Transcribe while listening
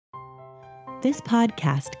This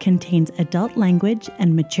podcast contains adult language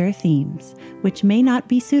and mature themes, which may not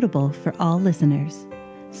be suitable for all listeners.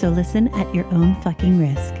 So listen at your own fucking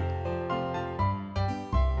risk.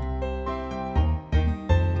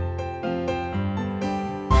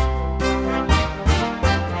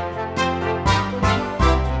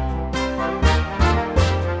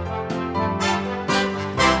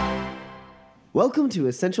 Welcome to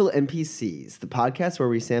Essential NPCs, the podcast where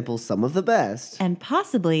we sample some of the best And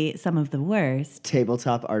possibly some of the worst.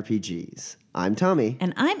 tabletop RPGs. I'm Tommy,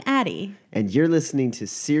 And I'm Addie. and you're listening to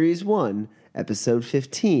Series 1, Episode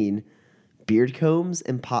 15, Beard Combs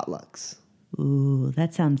and Potlucks. Ooh,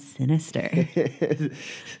 that sounds sinister.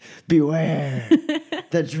 Beware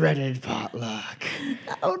the dreaded potluck.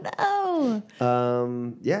 Oh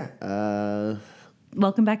no!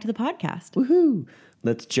 Welcome back to the podcast. Woohoo!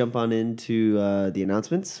 Let's jump on into the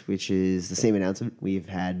announcements, which is the same announcement we've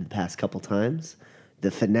had the past couple times. The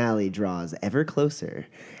finale draws ever closer,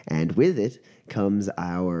 and with it comes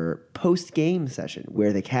our post-game session,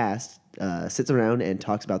 where the cast sits around and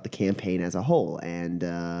talks about the campaign as a whole and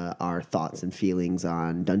our thoughts and feelings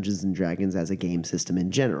on Dungeons & Dragons as a game system in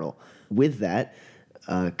general. With that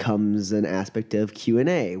comes an aspect of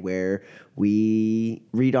Q&A, where we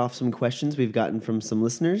read off some questions we've gotten from some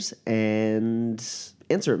listeners and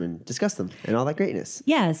answer them and discuss them and all that greatness.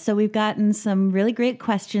 Yeah, so we've gotten some really great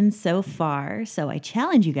questions so far. So I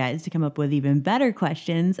challenge you guys to come up with even better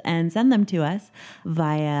questions and send them to us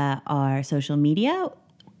via our social media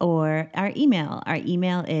or our email. Our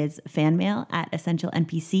email is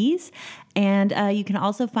fanmail@essentialnpcs. And you can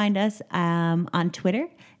also find us on Twitter,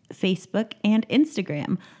 Facebook, and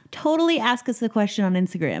Instagram. Totally ask us a question on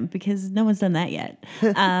Instagram because no one's done that yet.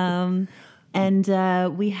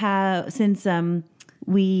 And we have, since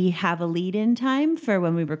we have a lead-in time for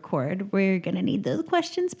when we record, we're going to need those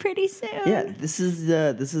questions pretty soon. Yeah, this is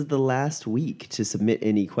the last week to submit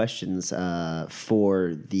any questions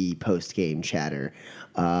for the post-game chatter.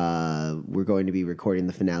 We're going to be recording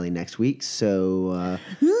the finale next week, so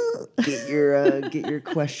get your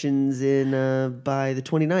questions in by the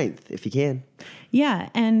 29th if you can. Yeah,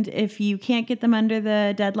 and if you can't get them under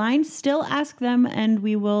the deadline, still ask them, and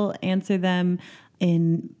we will answer them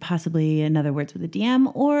in possibly another Words with a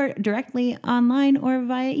DM or directly online or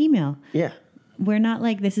via email. Yeah. We're not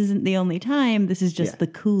like, this isn't the only time. This is just the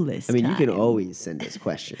coolest I mean, time. you can always send us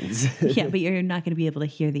questions. Yeah, but you're not going to be able to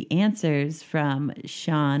hear the answers from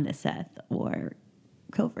Sean, Seth, or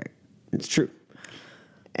Covert. It's true.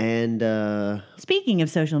 And Speaking of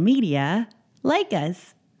social media, like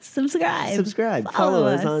us, subscribe, follow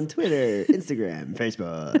us on Twitter, Instagram,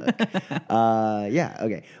 Facebook. Yeah,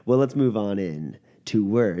 okay. Well, let's move on in to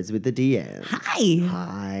Words with the DM.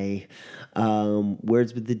 Hi.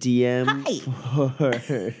 Words with the DM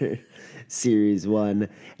for Series 1,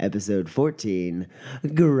 Episode 14,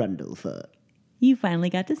 Grundlefudd. You finally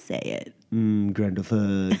got to say it.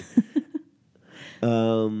 Grundlefudd.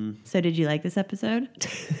 So did you like this episode?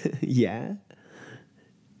 Yeah.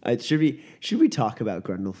 Should we talk about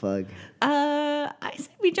Grundlefudd? I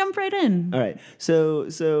say we jump right in. All right. So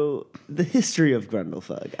the history of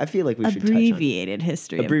Grundlefudd. I feel like we should touch on Abbreviated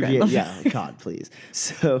history of Grundlefudd. Yeah, God, please.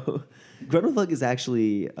 So Grundlefudd is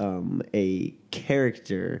actually a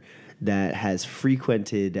character that has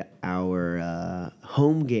frequented our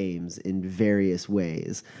home games in various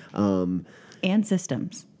ways. And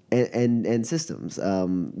systems. And systems.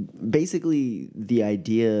 Basically, the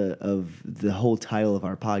idea of the whole title of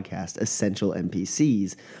our podcast, Essential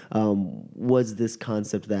NPCs, was this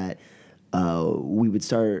concept that we would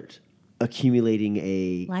start accumulating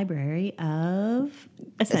a Library of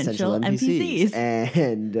essential NPCs.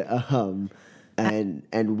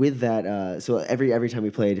 And with that, so every time we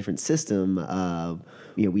play a different system,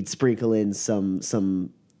 we'd sprinkle in some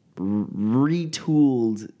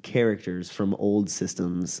retooled characters from old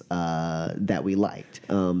systems that we liked.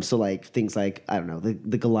 So like things like, I don't know,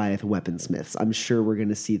 the Goliath weaponsmiths. I'm sure we're going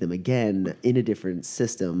to see them again in a different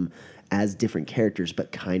system as different characters,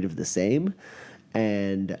 but kind of the same.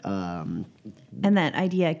 And that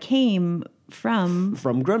idea came from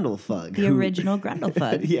Grundlefudd. the original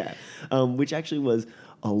Grundlefudd. Yeah, which actually was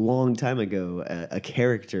a long time ago, a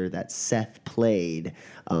character that Seth played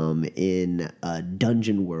in a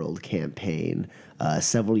Dungeon World campaign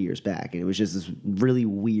several years back. And it was just this really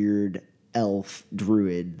weird elf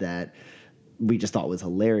druid that we just thought was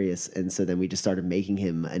hilarious, and so then we just started making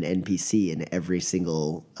him an NPC in every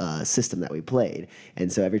single system that we played.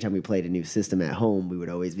 And so every time we played a new system at home, we would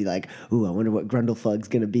always be like, "Ooh, I wonder what Grundlefug's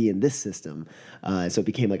going to be in this system." So it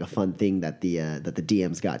became like a fun thing that the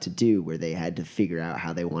DMs got to do, where they had to figure out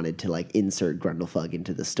how they wanted to like insert Grundlefug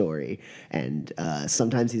into the story. And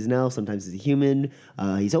sometimes he's an elf, sometimes he's a human.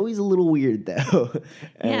 He's always a little weird though.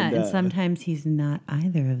 And sometimes he's not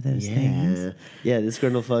either of those things. Yeah, this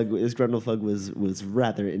Grundlefug was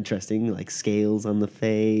rather interesting, like scales on the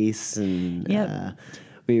face, and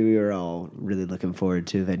we were all really looking forward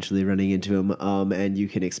to eventually running into him. And you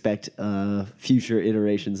can expect future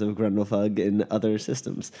iterations of Grundlefug in other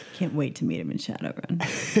systems. Can't wait to meet him in Shadowrun.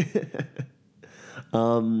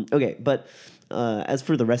 Okay, but as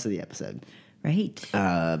for the rest of the episode, right?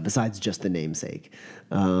 Besides just the namesake,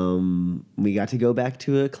 we got to go back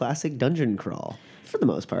to a classic dungeon crawl for the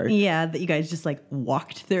most part. Yeah, that you guys just like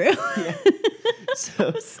walked through. Yeah.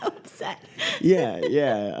 I was so upset. Yeah.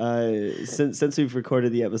 Since we've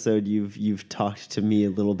recorded the episode, you've talked to me a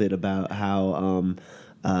little bit about how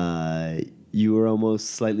you were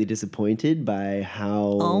almost slightly disappointed by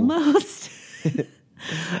how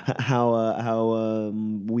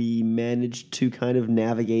we managed to kind of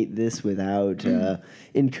navigate this without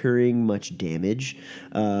incurring much damage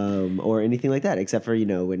or anything like that, except for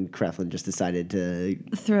when Kreflin just decided to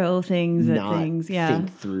throw things at things. Yeah,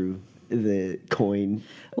 think through the coin.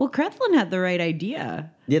 Well, Kreflin had the right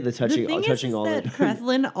idea. Yeah, touching all that.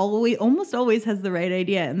 Kreflin almost always has the right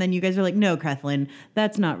idea, and then you guys are like, "No, Kreflin,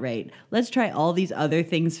 that's not right. Let's try all these other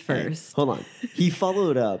things first." Hey, hold on. He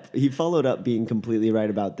followed up being completely right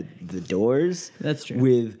about the doors. That's true.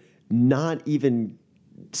 With not even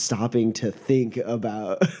stopping to think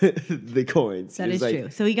about the coins. That is true.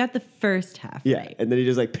 So he got the first half right. And then he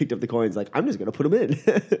just like picked up the coins like, I'm just going to put them in.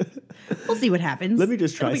 We'll see what happens. Let me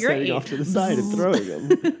just try setting off to the side and throwing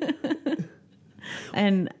them.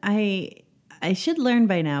 And I should learn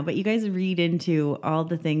by now, but you guys read into all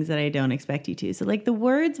the things that I don't expect you to. So like the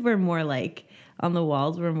words were more like, on the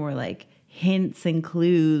walls were more like hints and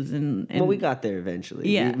clues and well, we got there eventually.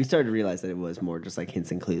 Yeah. We started to realize that it was more just like hints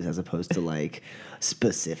and clues as opposed to like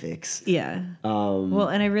specifics. Yeah. Well,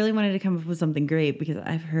 and I really wanted to come up with something great because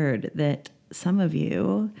I've heard that some of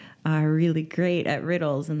you are really great at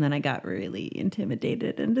riddles, and then I got really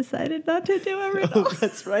intimidated and decided not to do a riddle. Oh,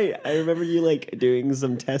 that's right. I remember you like doing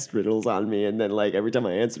some test riddles on me, and then like every time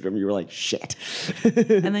I answered them, you were like, "Shit."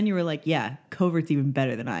 And then you were like, "Yeah, Covert's even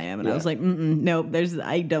better than I am," and I was like,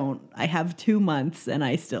 "No, I have 2 months, and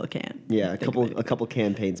I still can't." Yeah, a couple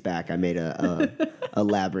campaigns back, I made a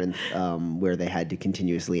labyrinth where they had to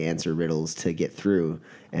continuously answer riddles to get through,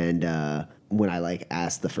 and when I like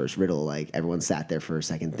asked the first riddle, like everyone sat there for a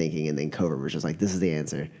second thinking, and then Covert was just like, "This is the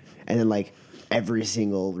answer," and then like every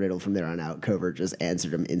single riddle from there on out, Covert just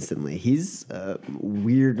answered them instantly. He's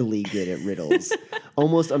weirdly good at riddles,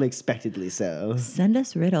 almost unexpectedly so. Send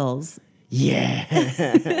us riddles.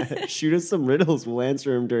 Yeah, shoot us some riddles. We'll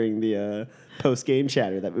answer them during the post game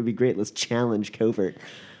chatter. That would be great. Let's challenge Covert.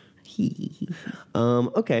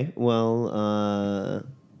 Okay, well.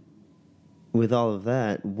 With all of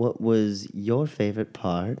that, what was your favorite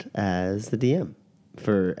part as the DM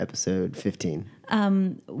for episode 15?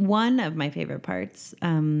 One of my favorite parts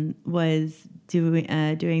was doing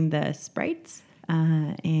the sprites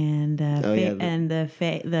and the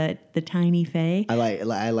tiny fae.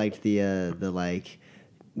 I liked the like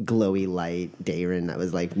glowy light Darren that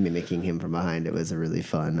was like mimicking him from behind. It was a really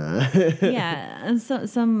fun yeah, and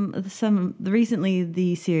some recently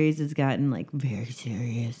the series has gotten like very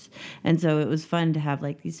serious, and so it was fun to have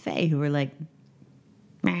like these fae who were like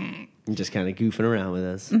and just kind of goofing around with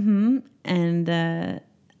us.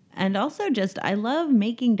 And also just I love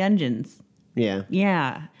making dungeons.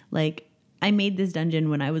 Yeah, like I made this dungeon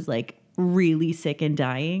when I was like really sick and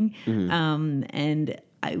dying, and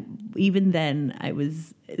even then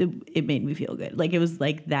it made me feel good. Like it was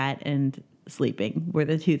like that and sleeping were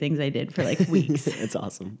the two things I did for like weeks. It's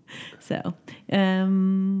awesome. So,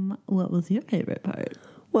 what was your favorite part?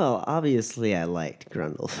 Well, obviously I liked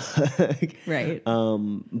Grundlefug. Right.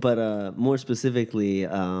 But more specifically,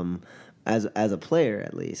 as a player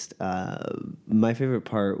at least, my favorite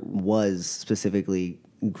part was specifically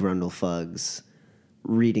Grundlefug's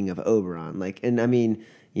reading of Oberon. Like, and I mean,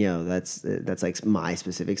 that's like my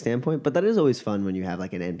specific standpoint, but that is always fun when you have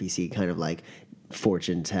like an NPC kind of like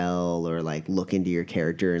fortune tell or like look into your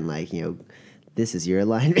character and like, this is your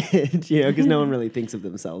alignment, because no one really thinks of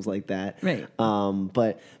themselves like that. Right.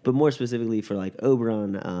 But more specifically for like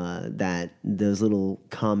Oberon, that those little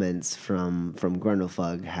comments from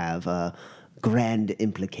Grundlefug have grand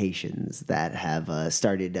implications that have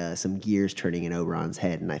started some gears turning in Oberon's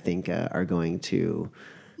head, and I think are going to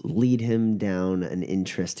lead him down an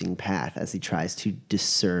interesting path as he tries to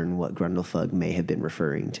discern what Grundlefug may have been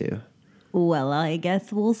referring to. Well, I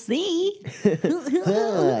guess we'll see.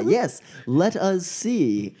 Yes, let us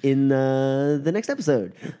see in the next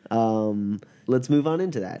episode. Let's move on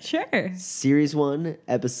into that. Sure. Series 1,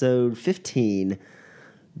 Episode 15,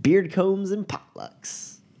 Beard Combs and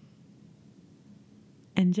Potlucks.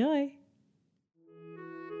 Enjoy.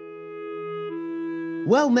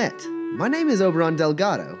 Well met. My name is Oberon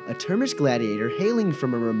Delgado, a Termish gladiator hailing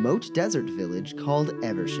from a remote desert village called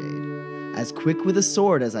Evershade. As quick with a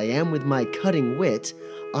sword as I am with my cutting wit,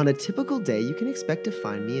 on a typical day you can expect to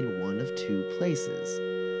find me in one of two places: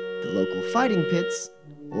 the local fighting pits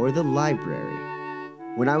or the library.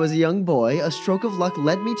 When I was a young boy, a stroke of luck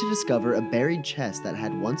led me to discover a buried chest that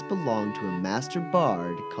had once belonged to a master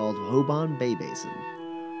bard called Hoban Baybasin.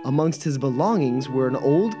 Amongst his belongings were an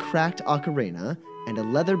old cracked ocarina and a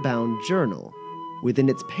leather-bound journal. Within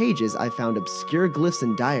its pages I found obscure glyphs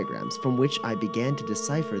and diagrams from which I began to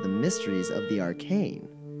decipher the mysteries of the arcane.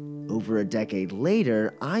 Over a decade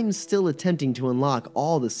later, I'm still attempting to unlock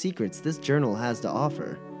all the secrets this journal has to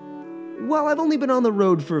offer. While I've only been on the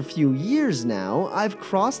road for a few years now, I've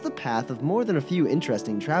crossed the path of more than a few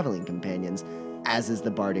interesting traveling companions. As is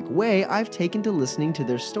the Bardic way, I've taken to listening to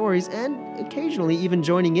their stories and occasionally even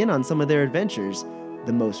joining in on some of their adventures.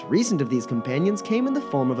 The most recent of these companions came in the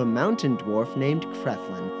form of a mountain dwarf named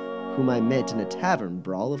Kreflin, whom I met in a tavern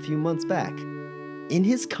brawl a few months back. In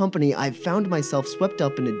his company, I've found myself swept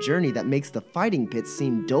up in a journey that makes the fighting pits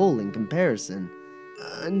seem dull in comparison.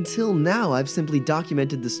 Until now, I've simply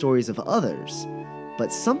documented the stories of others,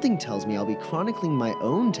 but something tells me I'll be chronicling my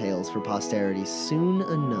own tales for posterity soon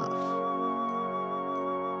enough.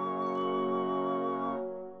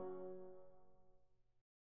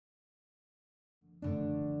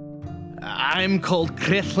 I'm called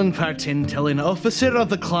Crethlin Partintil, an officer of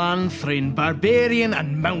the clan Thrain, barbarian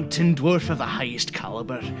and mountain dwarf of the highest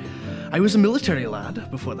caliber. I was a military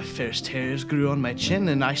lad before the first hairs grew on my chin,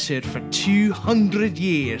 and I served for 200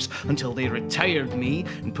 years until they retired me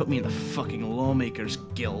and put me in the fucking Lawmakers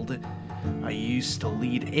Guild. I used to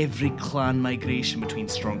lead every clan migration between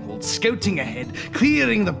strongholds, scouting ahead,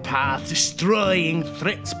 clearing the path, destroying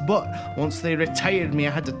threats, but once they retired me,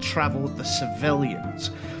 I had to travel with the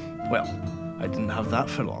civilians. Well, I didn't have that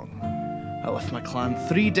for long. I left my clan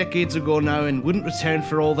 3 decades ago now and wouldn't return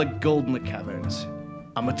for all the gold in the caverns.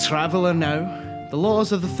 I'm a traveller now. The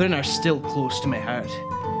laws of the Thrain are still close to my heart.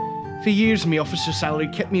 For years, my officer salary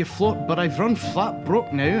kept me afloat, but I've run flat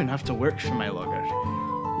broke now and have to work for my logger.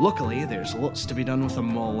 Luckily, there's lots to be done with a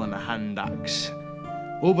maul and a hand axe.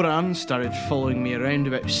 Oberon started following me around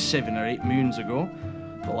about 7 or 8 moons ago.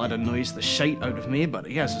 The lad annoys the shite out of me, but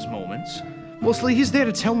he has his moments. Mostly he's there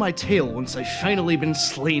to tell my tale once I've finally been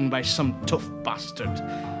slain by some tough bastard.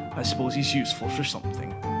 I suppose he's useful for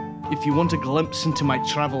something. If you want a glimpse into my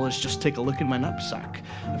travels, just take a look in my knapsack.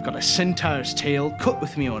 I've got a centaur's tail cut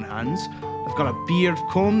with my own hands. I've got a beard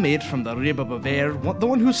comb made from the rib of a bear, the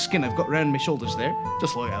one whose skin I've got round my shoulders there.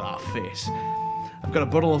 Just look at that face. I've got a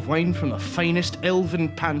bottle of wine from the finest elven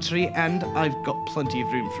pantry, and I've got plenty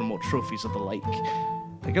of room for more trophies of the like.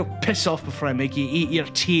 Now go piss off before I make you eat your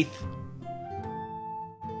teeth.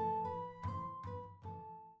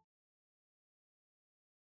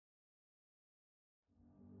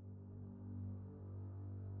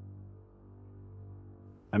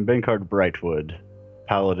 I'm Bankard Brightwood,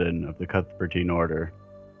 Paladin of the Cuthbertine Order.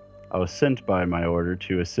 I was sent by my order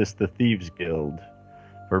to assist the Thieves Guild.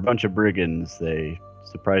 For a bunch of brigands, they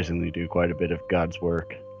surprisingly do quite a bit of God's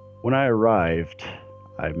work. When I arrived,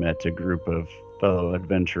 I met a group of fellow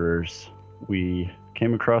adventurers. We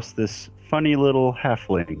came across this funny little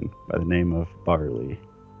halfling by the name of Barley.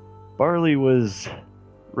 Barley was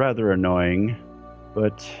rather annoying,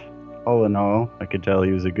 but all in all, I could tell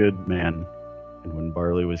he was a good man. And when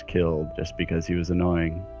Barley was killed, just because he was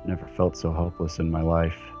annoying, I never felt so helpless in my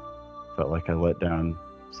life. Felt like I let down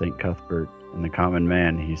St. Cuthbert and the common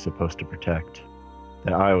man he's supposed to protect,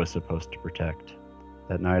 that I was supposed to protect.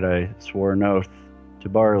 That night I swore an oath to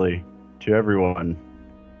Barley, to everyone.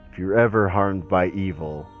 If you're ever harmed by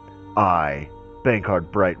evil, I,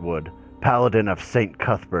 Bankard Brightwood, Paladin of St.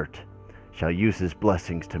 Cuthbert, shall use his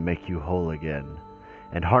blessings to make you whole again,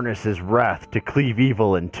 and harness his wrath to cleave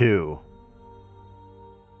evil in two.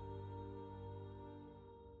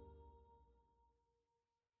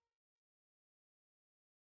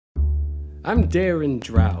 I'm Darren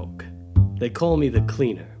Draug. They call me the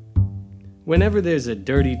Cleaner. Whenever there's a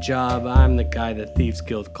dirty job, I'm the guy the Thieves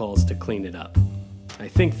Guild calls to clean it up. I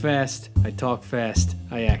think fast, I talk fast,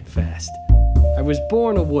 I act fast. I was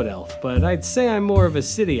born a wood elf, but I'd say I'm more of a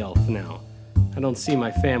city elf now. I don't see my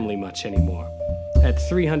family much anymore. At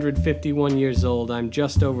 351 years old, I'm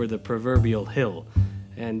just over the proverbial hill,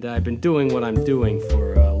 and I've been doing what I'm doing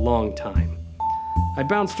for a long time. I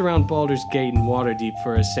bounced around Baldur's Gate and Waterdeep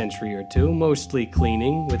for a century or two, mostly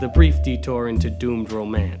cleaning, with a brief detour into doomed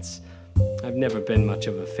romance. I've never been much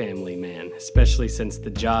of a family man, especially since the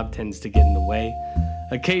job tends to get in the way.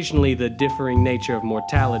 Occasionally, the differing nature of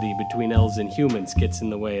mortality between elves and humans gets in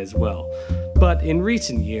the way as well. But in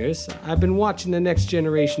recent years, I've been watching the next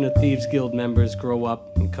generation of Thieves Guild members grow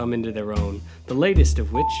up and come into their own, the latest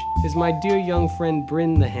of which is my dear young friend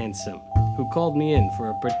Bryn the Handsome, who called me in for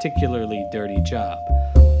a particularly dirty job.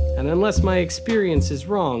 And unless my experience is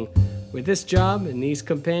wrong, with this job and these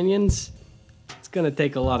companions, it's gonna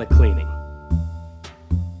take a lot of cleaning.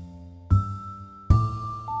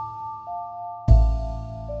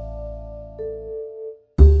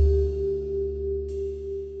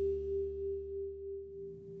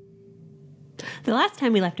 The last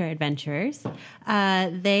time we left our adventurers,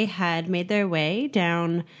 they had made their way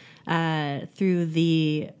down through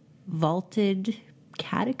the vaulted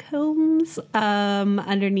catacombs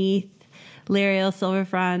underneath Lariel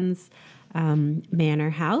Silverfron's manor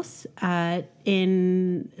house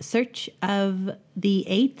in search of the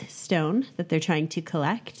 8th stone that they're trying to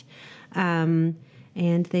collect. And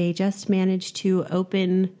they just managed to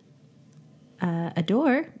open a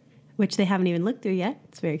door, which they haven't even looked through yet.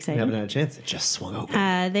 It's very exciting. We haven't had a chance. It just swung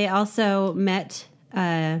open. They also met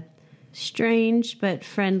a strange but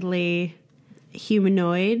friendly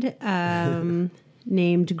humanoid named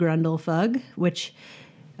Grundlefug, which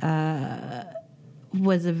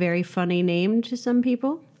was a very funny name to some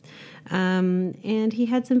people. And he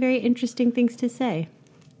had some very interesting things to say.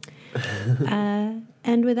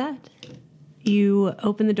 And with that, you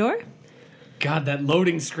open the door. God, that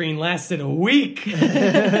loading screen lasted a week!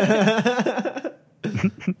 The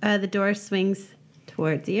door swings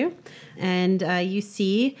towards you, and you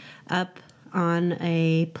see up on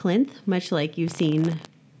a plinth, much like you've seen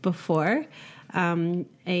before,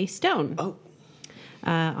 a stone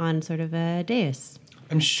on sort of a dais.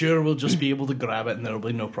 I'm sure we'll just be able to grab it and there'll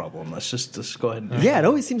be no problem. Let's just go ahead and... Yeah, it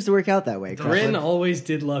always seems to work out that way. Bryn always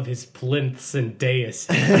did love his plinths and dais.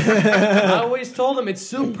 I always told him it's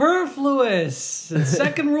superfluous.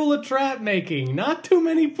 Second rule of trap making: not too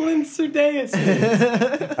many plinths or daises.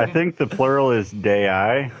 I think the plural is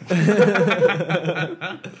dei.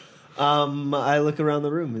 I look around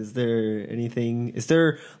the room. Is there anything? Is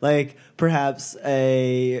there like perhaps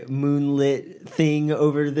a moonlit thing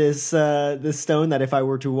over this this stone that if I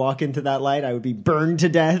were to walk into that light, I would be burned to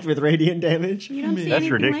death with radiant damage? You don't see That's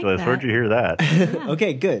anything ridiculous. like Where'd that. you hear that?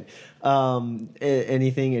 Okay, good.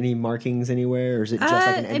 Anything? Any markings anywhere, or is it just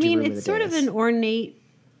like an empty I mean, room it's with a sort of dais? an ornate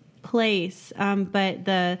place, but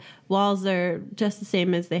the walls are just the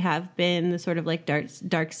same as they have been. The sort of like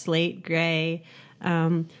dark slate gray.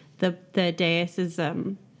 The dais is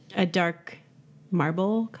a dark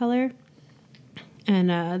marble color,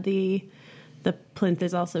 and the plinth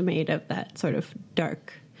is also made of that sort of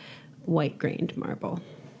dark white grained marble.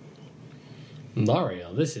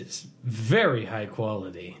 L'Ariel, this is very high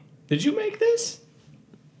quality. Did you make this?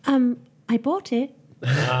 I bought it.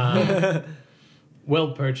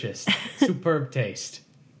 Well purchased. Superb taste.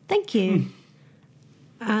 Thank you.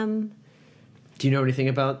 Do you know anything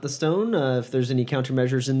about the stone? If there's any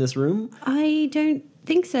countermeasures in this room? I don't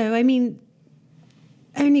think so. I mean,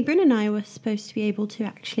 only Bryn and I were supposed to be able to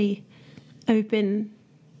actually open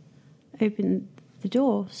the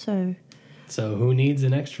door. So who needs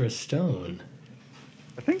an extra stone?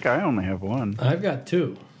 I think I only have one. I've got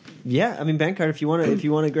 2. Yeah, I mean, Bankard, if you want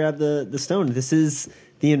to grab the stone, this is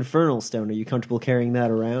the Infernal Stone. Are you comfortable carrying that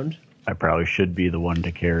around? I probably should be the one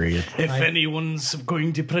to carry it. If anyone's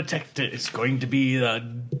going to protect it, it's going to be the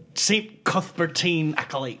St. Cuthbertine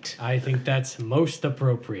Acolyte. I think that's most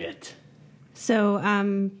appropriate. So,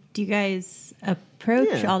 do you guys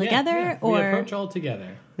approach all together, We or approach all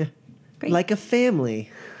together. Great. Like a family.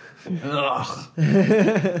 Ugh.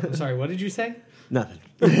 I'm sorry, what did you say? Nothing.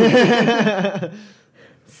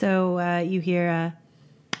 So you hear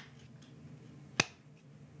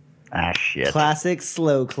Ah, shit. Classic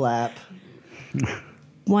slow clap.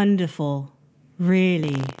 wonderful,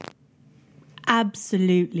 really,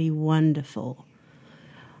 absolutely wonderful.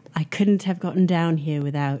 I couldn't have gotten down here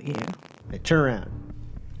without you. I turn around.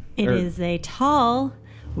 It is a tall,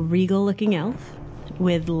 regal-looking elf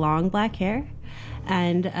with long black hair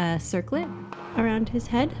and a circlet around his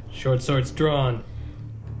head. Short swords drawn.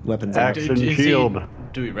 Weapons out. Axe and Is he- shield.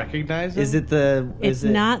 Do we recognize him? Is it the? It's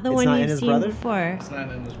not the one not you've Enna's seen brother? before. It's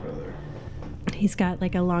not in his brother. He's got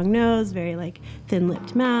like a long nose, very like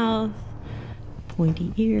thin-lipped mouth,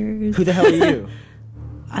 pointy ears. Who the hell are you?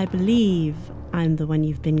 I believe I'm the one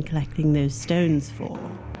you've been collecting those stones for.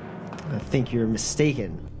 I think you're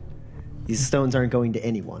mistaken. These stones aren't going to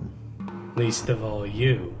anyone. Least of all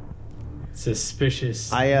you.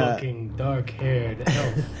 Suspicious looking, dark-haired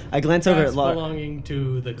elf. I glance over Perhaps at belonging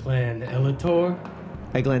to the clan Elator.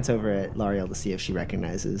 I glance over at L'Ariel to see if she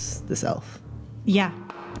recognizes this elf. Yeah,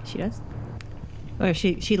 she does. Or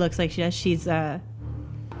she looks like she does. She's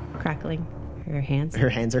crackling her hands. Her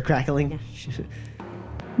hands are crackling.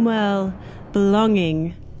 Well,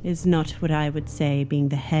 belonging is not what I would say being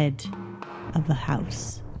the head of a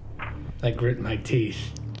house. I grit my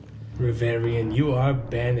teeth. Riverian, you are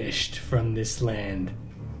banished from this land.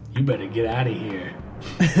 You better get out of here.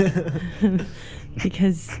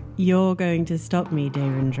 Because you're going to stop me,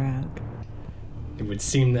 Darren Draug. It would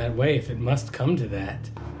seem that way if it must come to that.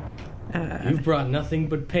 You've brought nothing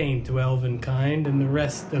but pain to elvenkind and the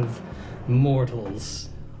rest of mortals.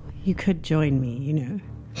 You could join me, you know.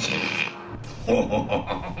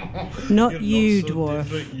 Not you, dwarf.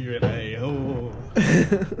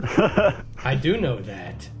 I do know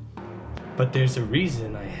that. But there's a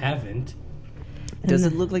reason I haven't. Does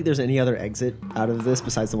it look like there's any other exit out of this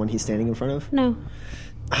besides the one he's standing in front of? No.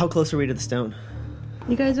 How close are we to the stone?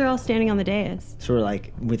 You guys are all standing on the dais. So we're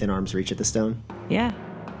like within arm's reach at the stone? Yeah,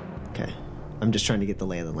 Okay. I'm just trying to get the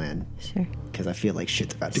lay of the land sure. because I feel like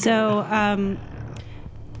shit's about to go.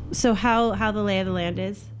 So how the lay of the land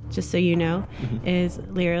is, just so you know, is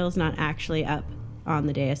Lyril's not actually up on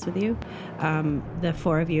the dais with you. The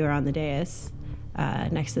four of you are on the dais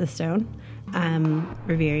next to the stone.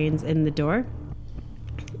 Riverian's in the door,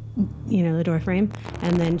 you know, the door frame,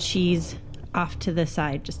 and then she's off to the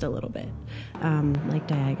side just a little bit, like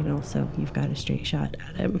diagonal, so you've got a straight shot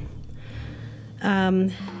at him.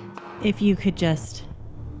 If you could just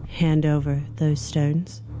hand over those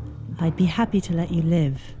stones, I'd be happy to let you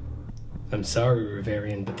live. I'm sorry,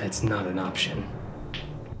 Riverian, but that's not an option.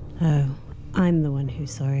 Oh, I'm the one who's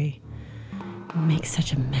sorry. You make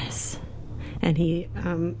such a mess. And he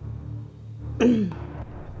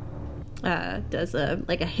does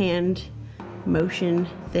a hand motion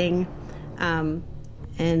thing,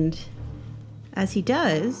 and as he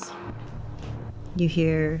does, you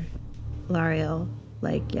hear L'Ariel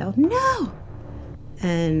like yell, "No!"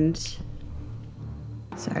 And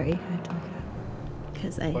sorry, I have to look it up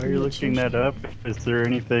because I. While you're looking that up, is there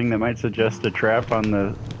anything that might suggest a trap on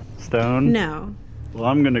the stone? No. Well,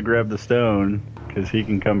 I'm gonna grab the stone because he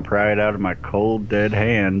can come pry it out of my cold, dead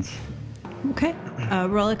hands. Okay.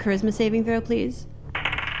 Roll a charisma saving throw, please.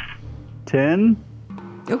 10?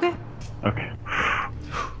 Okay. Okay.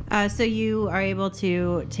 So you are able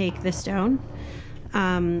to take the stone.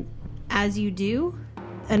 As you do,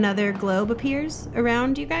 another globe appears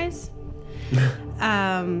around you guys.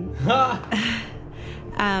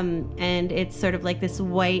 And it's sort of like this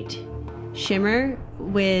white shimmer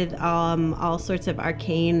with all sorts of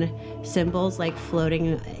arcane symbols like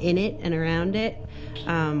floating in it and around it.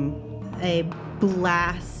 A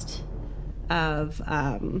blast of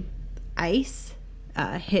ice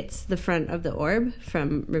hits the front of the orb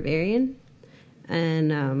from Riverian,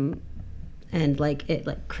 and like it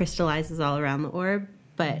like crystallizes all around the orb,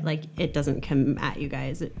 but like it doesn't come at you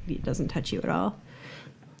guys. It doesn't touch you at all.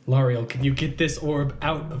 L'Ariel, can you get this orb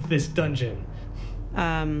out of this dungeon?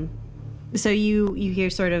 So you hear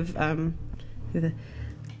sort of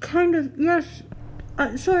kind of yes,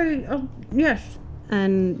 sorry, yes,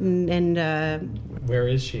 and Where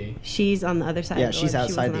is she? she's on the other side. Yeah, of the she's orb.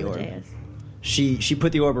 She outside wasn't the on orb. dais. She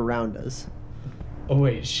put the orb around us. Oh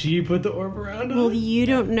wait, she put the orb around us? Well, you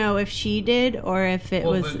don't know if she did or if it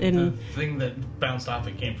was the, in. the thing that bounced off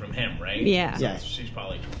it came from him, right? Yeah. So Yeah. she's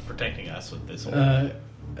probably protecting us with this orb.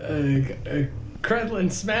 Credlin,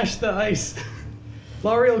 smash the ice.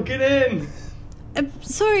 L'Ariel, get in. I'm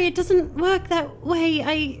sorry, it doesn't work that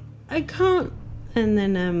way. I can't. And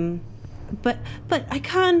then but I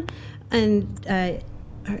can. And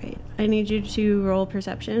all right, I need you to roll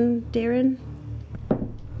perception, Darren.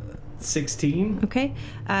 16. Okay.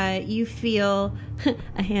 You feel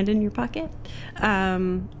a hand in your pocket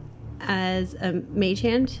as a mage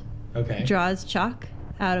hand Okay. draws chalk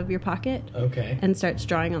out of your pocket Okay. and starts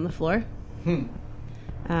drawing on the floor.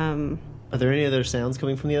 Are there any other sounds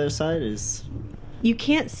coming from the other side? You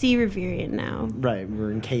can't see Riverian now. Right,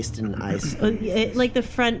 we're encased in ice. Like the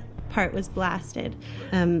front part was blasted,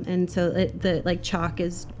 and so the like chalk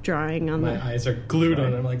is drawing on My the. eyes are glued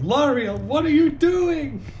on him. I'm like, L'Ariel, what are you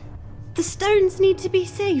doing? the stones need to be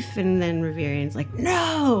safe. And then Reverian's like,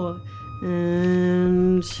 no.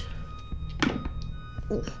 And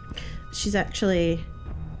she's actually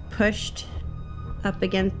pushed up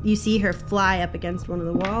against, you see her fly up against one of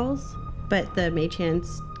the walls, but the mage hand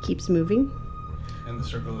keeps moving. And the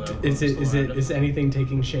circle that Is anything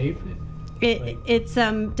taking shape? It's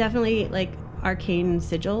definitely like arcane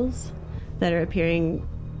sigils that are appearing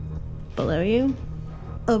below you.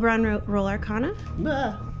 Oberon, roll Arcana.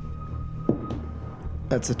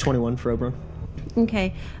 That's a 21 for Oberon.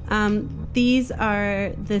 Okay. These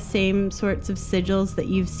are the same sorts of sigils that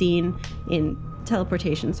you've seen in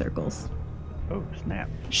teleportation circles. Oh, snap.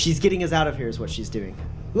 She's getting us out of here is what she's doing.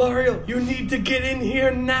 L'Oreal, you need to get in here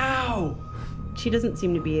now! She doesn't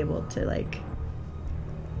seem to be able to, like...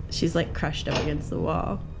 She's, like, crushed up against the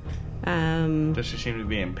wall. Does she seem to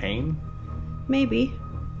be in pain? Maybe.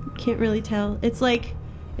 Can't really tell. It's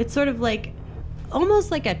sort of like...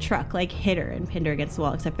 Almost like a truck, like, hit her and pinned her against the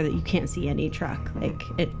wall, except for that you can't see any truck.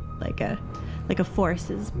 Like a force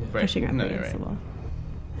is pushing her up against the wall.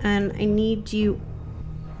 And I need you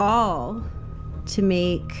all to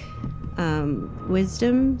make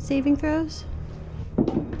wisdom saving throws.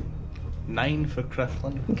 9 for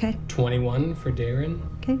Creflin. Okay. 21 for Darren.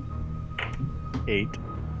 Okay. 8.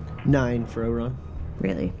 9 for Oberon.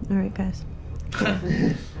 Really? All right, guys.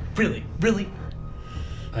 Really?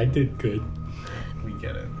 I did good. We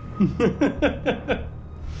get it.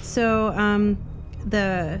 So,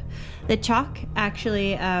 the chalk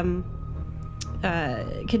actually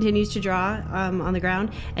continues to draw on the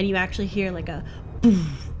ground, and you actually hear like a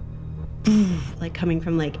boof, boof, like coming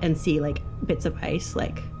from like, and see like bits of ice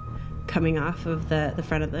like coming off of the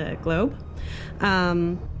front of the globe,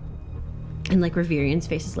 and like Reverian's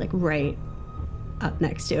face is like right up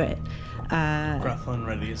next to it. Creflin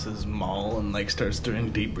readies his maul and like starts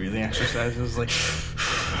doing deep breathing exercises, like.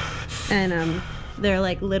 And they're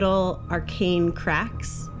like little arcane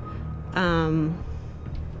cracks. That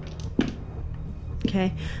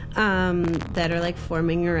are like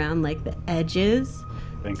forming around like the edges.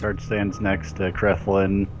 Bankard stands next to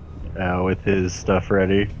Creflin with his stuff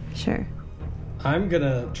ready. Sure. I'm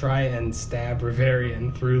gonna try and stab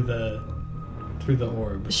Reverian through the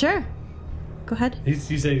orb. Sure. Go ahead. You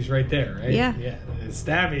said he's right there, right? Yeah. Yeah.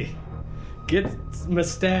 Stabby. Get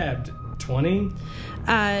stabbed. 20?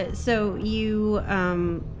 So you,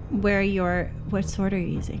 what sword are you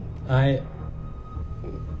using?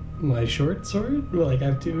 My short sword? Like I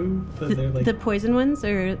have two, but they're like the poison ones,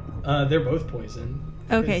 or they're both poison.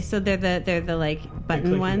 Okay, so they're the like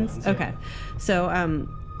button ones. Yeah. Okay, so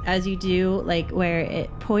as you do, like where it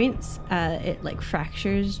points, it like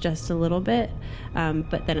fractures just a little bit,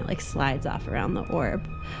 but then it like slides off around the orb.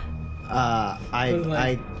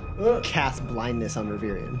 I cast blindness on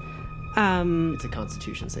Reverian. It's a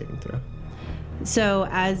Constitution saving throw. So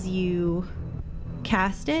as you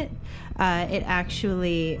cast it, it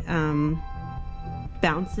actually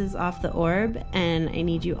bounces off the orb, and I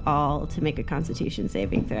need you all to make a Constitution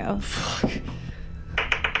saving throw. Fuck.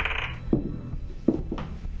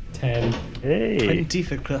 10. Hey. 20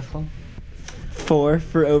 for Creflin. 4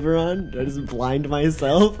 for Oberon. I just blind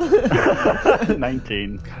myself.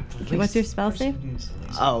 19. Okay, what's your spell save?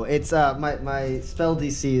 Oh, it's my spell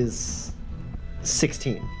DC is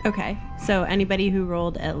 16. Okay, so anybody who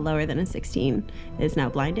rolled at lower than a 16 is now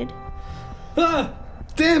blinded. Ah!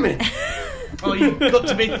 Damn it! Oh, you've got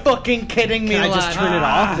to be fucking kidding me, Can I lad. just turn it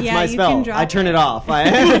off? It's Yeah, my you spell. can drop I turn it. it off.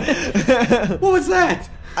 What was that?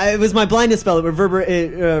 It was my blindness spell. It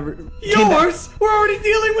reverberated. Yours? We're already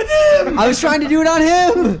dealing with him! I was trying to do it on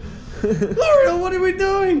him. L'Oreal, what are we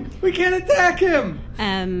doing? We can't attack him!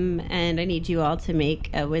 And I need you all to make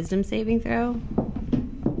a wisdom saving throw.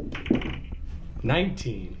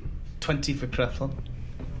 19. 20 for Creflin.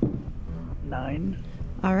 9.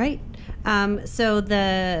 All right. So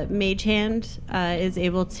the mage hand is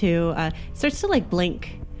able to starts to like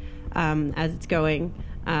blink as it's going,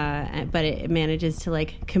 but it manages to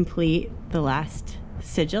like complete the last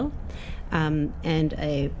sigil, and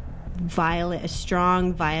a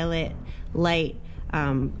strong violet light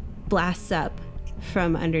blasts up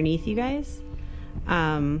from underneath you guys,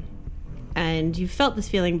 and you've felt this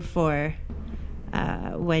feeling before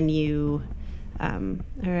when you. I'm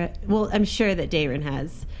sure that Darren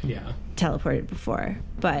has teleported before,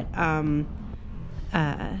 but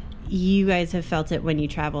you guys have felt it when you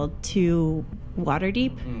traveled to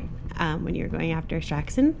Waterdeep when you were going after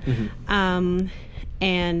Straxon.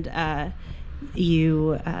 And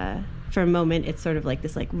you, for a moment, it's sort of like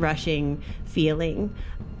this like rushing feeling,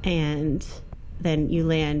 and then you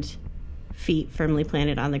land feet firmly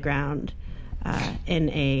planted on the ground in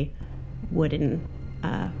a wooden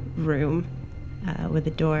room with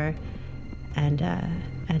a door and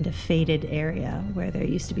a faded area where there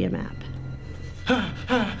used to be a map.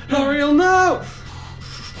 L'Oreal, no!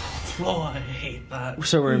 Oh, I hate that.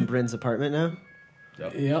 So we're in Bryn's apartment now?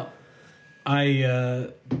 Yep. I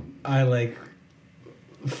like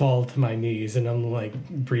fall to my knees and I'm like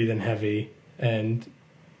breathing heavy and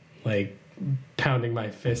like pounding my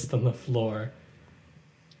fist on the floor.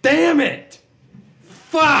 Damn it!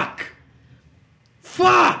 Fuck!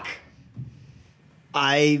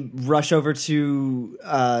 I rush over to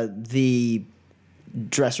the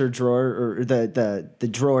dresser drawer, or the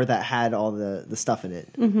drawer that had all the stuff in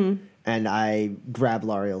it. Mm-hmm. And I grab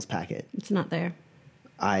L'Oreal's packet. It's not there.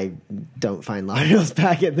 I don't find L'Oreal's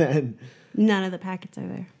packet then. None of the packets are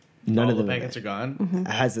there. None All of the them packets are gone. Mm-hmm.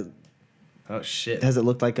 Has it Oh shit.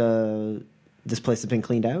 looked like this place has been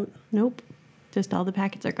cleaned out? Nope. Just all the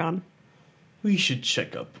packets are gone. We should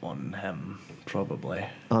check up on him, probably.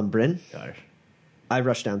 On Bryn? Yeah. I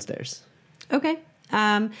rush downstairs. Okay.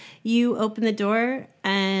 You open the door,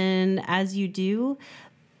 and as you do,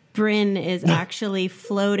 Bryn is actually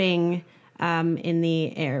floating in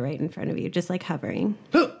the air right in front of you, just like hovering.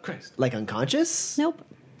 Oh, Christ. Like unconscious? Nope.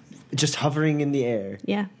 Just hovering in the air.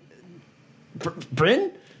 Yeah.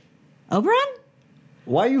 Bryn? Oberon?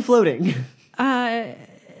 Why are you floating?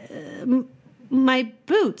 My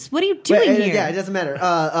boots. What are you doing here? Yeah, it doesn't matter.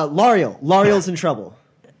 L'Oreal. L'Oreal's in trouble.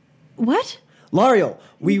 What? L'Oreal.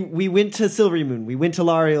 We went to Silvery Moon. We went to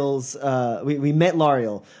L'Oreal's. We met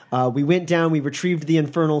L'Oreal. We went down. We retrieved the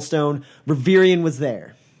Infernal Stone. Reverian was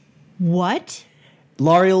there. What?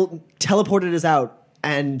 L'Oreal teleported us out,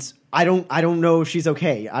 and I don't know if she's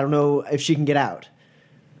okay. I don't know if she can get out.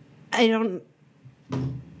 I don't...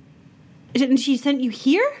 Didn't she send you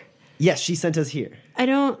here? Yes, she sent us here.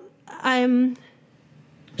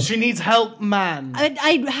 She needs help, man.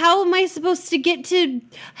 How am I supposed to get to...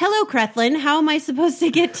 Hello, Krethlin. How am I supposed to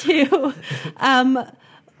get to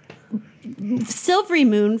Silvery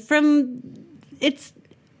Moon from... It's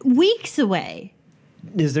weeks away.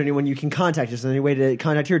 Is there anyone you can contact? Is there any way to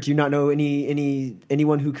contact her? Do you not know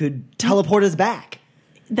anyone who could teleport us back?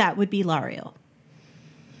 That would be L'Oreal.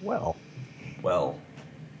 Well,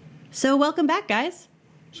 So welcome back, guys.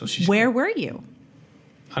 So she's Where were you?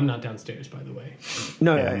 I'm not downstairs, by the way.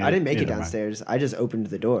 No, Yeah, I didn't make it neither am I. downstairs. I just opened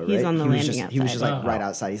the door. He's right? on the He was landing just- He was just like outside. right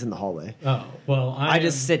outside. He's in the hallway. Oh, well, I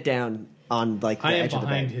just sit down on like the I am edge of the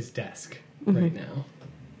behind bed. his desk right now.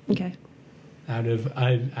 Okay.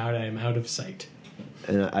 I'm out of sight.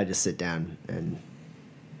 And I just sit down and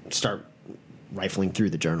start rifling through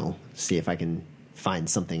the journal, see if I can find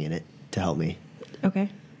something in it to help me. Okay.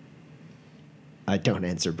 I don't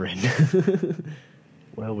answer Bryn.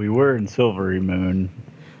 Well, we were in Silvery Moon.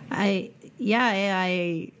 I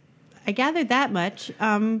gathered that much.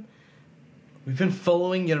 We've been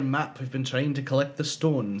following your map. We've been trying to collect the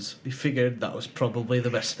stones. We figured that was probably the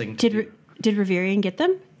best thing to do. Did Reverian get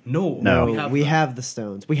them? No, we them. have the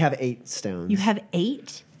stones. We have 8 stones. You have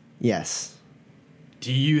 8? Yes.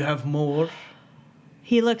 Do you have more?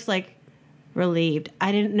 He looks like relieved.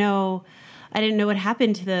 I didn't know what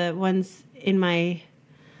happened to the ones in my...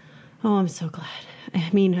 Oh, I'm so glad. I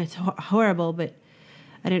mean, it's horrible, but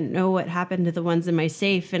I didn't know what happened to the ones in my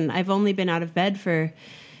safe, and I've only been out of bed for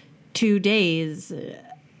 2 days.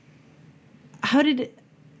 How did...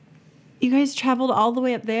 You guys traveled all the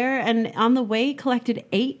way up there, and on the way collected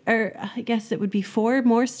 8, or I guess it would be 4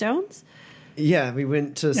 more stones? Yeah, we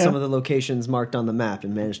went to some of the locations marked on the map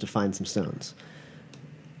and managed to find some stones.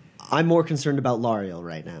 I'm more concerned about L'Oreal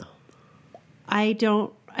right now.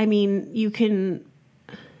 You can...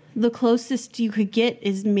 The closest you could get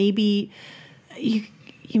is maybe... You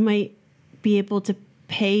might be able to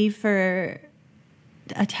pay for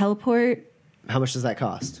a teleport. How much does that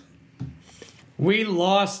cost? We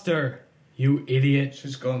lost her, you idiot.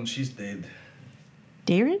 She's gone. She's dead.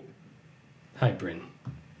 Darren? Hi, Bryn.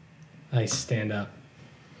 I stand up.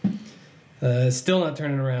 Still not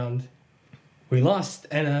turning around. We lost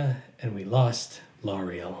Enna, and we lost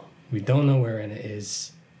L'Oreal. We don't know where Enna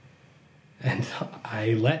is. And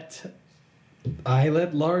I let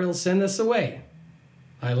L'Oreal send us away.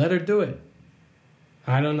 I let her do it.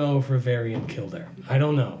 I don't know if Reverian killed her. I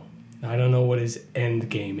don't know. I don't know what his end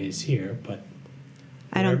game is here, but...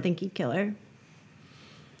 I don't think he'd kill her.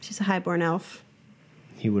 She's a highborn elf.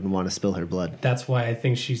 He wouldn't want to spill her blood. That's why I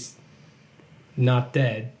think she's not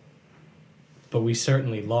dead. But we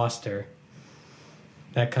certainly lost her.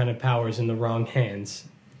 That kind of power's in the wrong hands.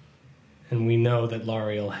 And we know that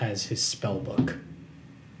L'Oreal has his spell book.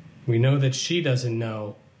 We know that she doesn't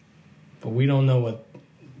know, but we don't know what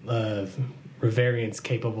Reverian's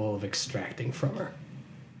capable of extracting from her.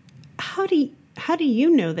 How do How do you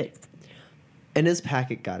know that Enna's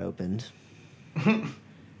packet got opened.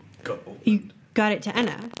 you got it to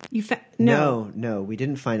Enna? No, we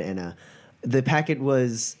didn't find Enna. The packet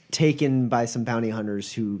was taken by some bounty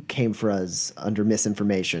hunters who came for us under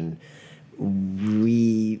misinformation.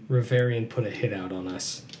 Riverian put a hit out on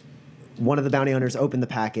us. One of the bounty hunters opened the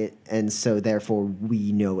packet, and so therefore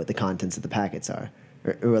we know what the contents of the packets are,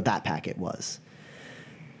 or what that packet was.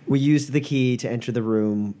 We used the key to enter the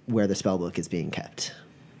room where the spellbook is being kept.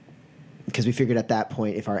 Because we figured at that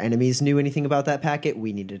point, if our enemies knew anything about that packet,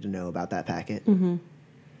 we needed to know about that packet. Mm-hmm.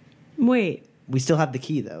 Wait. We still have the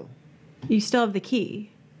key, though. You still have the key?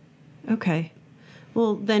 Okay.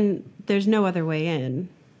 Well, then there's no other way in,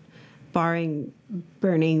 barring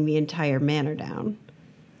burning the entire manor down.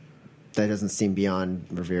 That doesn't seem beyond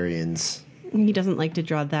Riverian's. He doesn't like to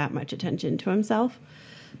draw that much attention to himself.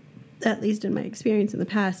 At least in my experience in the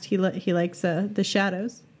past, he likes the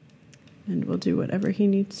shadows, and will do whatever he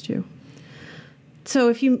needs to. So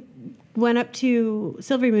if you went up to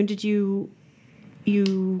Silvery Moon, did you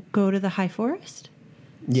go to the High Forest?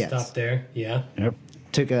 Yes. Stop there. Yeah. Yep.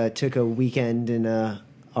 Took a weekend in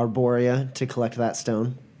Arborea to collect that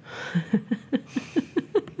stone.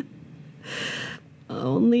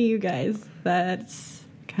 Only you guys. That's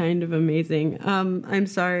kind of amazing. I'm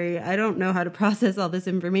sorry. I don't know how to process all this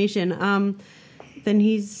information. Then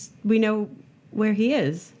we know where he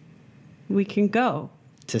is. We can go.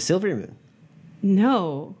 To Silvery Moon.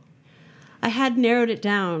 No. I had narrowed it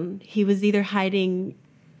down. He was either hiding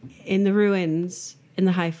in the ruins in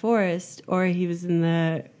the High Forest, or he was in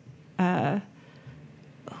the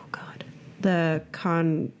the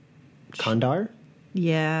Kondar?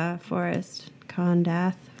 Yeah, forest.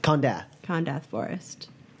 Kondath Forest.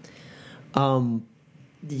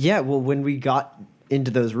 Yeah, well, when we got into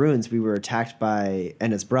those ruins, we were attacked by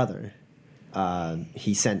Enna's brother.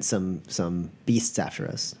 He sent some beasts after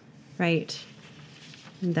us. Right.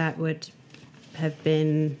 That would have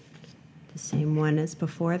been the same one as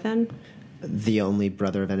before, then? The only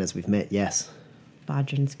brother of Enna's we've met, yes.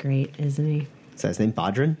 Bodrin's great, isn't he? Is that his name,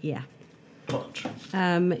 Bodrin? Yeah.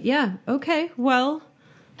 Yeah, okay. Well,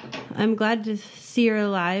 I'm glad to see you're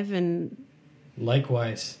alive, and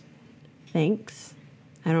Likewise. thanks.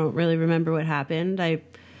 I don't really remember what happened. I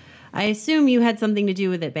assume you had something to do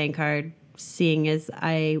with it, Bankard, seeing as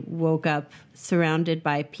I woke up surrounded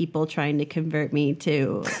by people trying to convert me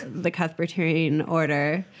to the Cuthbertian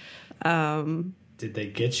Order. Did they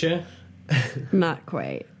get you? Not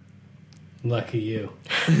quite. Lucky you.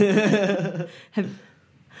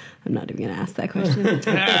 I'm not even going to ask that question.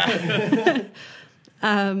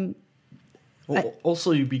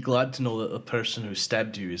 Also, you'd be glad to know that the person who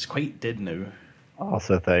stabbed you is quite dead now.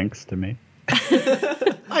 Also thanks to me.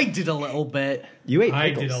 I did a little bit. You ate I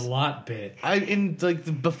pickles. did a lot bit.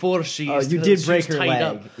 Before she. Oh, you she did was break her tied leg.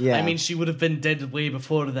 up. Yeah. I mean, she would have been dead way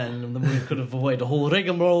before then, and then we could have avoided a whole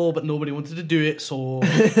rigmarole, but nobody wanted to do it, so.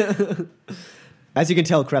 As you can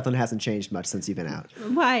tell, Creflin hasn't changed much since you've been out.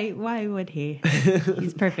 Why would he?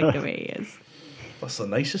 He's perfect the way he is. That's the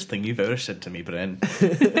nicest thing you've ever said to me, Bren.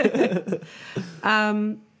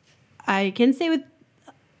 I can say with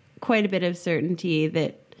quite a bit of certainty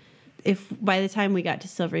that if by the time we got to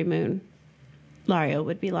Silvery Moon, Lario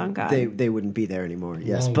would be long gone. They wouldn't be there anymore,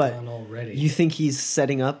 yes. Long But gone already. you think he's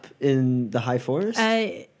setting up in the High Forest?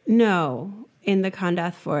 No, in the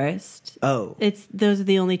Kondath Forest. Oh. Those are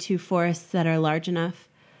the only two forests that are large enough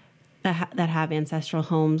that have ancestral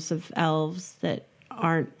homes of elves that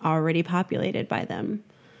aren't already populated by them.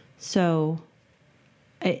 So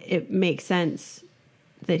it makes sense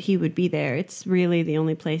that he would be there. It's really the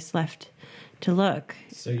only place left to look.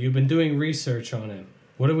 So you've been doing research on him.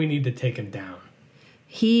 What do we need to take him down?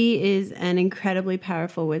 He is an incredibly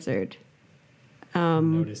powerful wizard.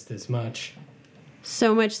 Noticed as much.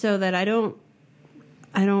 So much so that I don't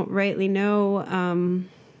rightly know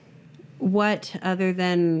what other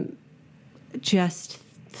than just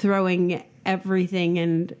throwing everything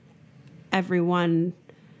and everyone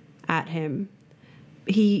at him.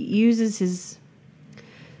 He uses his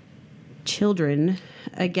children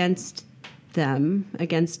against them,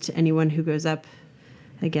 against anyone who goes up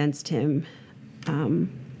against him.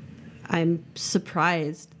 I'm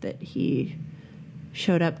surprised that he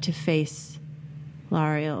showed up to face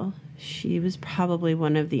Lariel. She was probably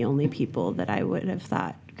one of the only people that I would have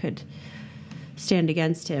thought could stand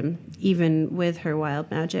against him, even with her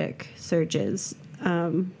wild magic surges.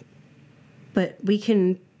 But we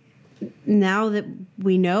can, now that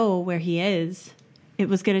we know where he is, it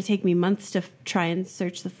was going to take me months to try and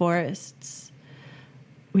search the forests.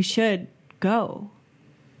 We should go.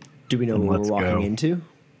 Do we know Then what let's we're walking go. into?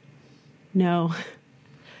 No.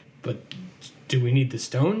 But Do we need the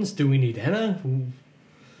stones? Do we need Enna?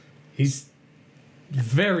 He's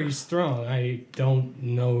very strong. I don't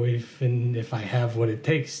know if I have what it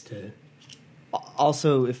takes to...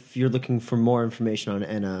 Also, if you're looking for more information on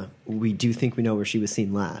Enna, we do think we know where she was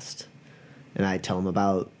seen last. And I tell him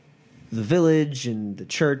about the village and the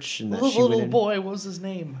church and that she little went in. boy, what was his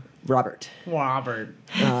name? Robert. Robert.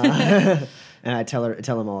 And I tell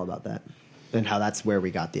him all about that and how that's where we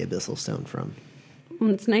got the abyssal stone from. Well,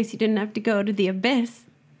 it's nice you didn't have to go to the abyss.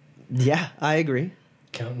 Yeah, I agree.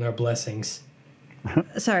 Counting our blessings.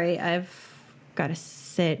 Sorry, I've got to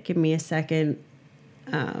sit. Give me a second.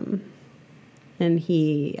 And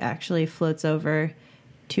he actually floats over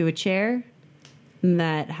to a chair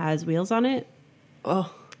that has wheels on it.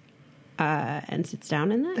 Oh, and sits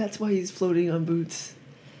down in that. that's why he's floating on boots.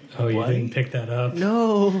 Oh, you didn't pick that up?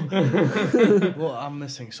 No. Well, I'm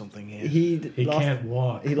missing something here. He can't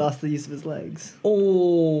walk. He lost the use of his legs.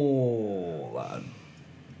 Oh, lad.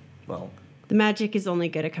 Well, The magic is only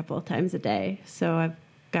good a couple of times a day, so I've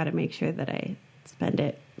got to make sure that I spend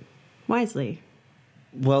it wisely.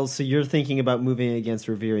 Well, so you're thinking about moving against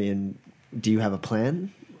Reverian. Do you have a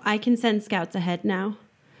plan? I can send scouts ahead now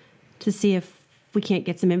to see if we can't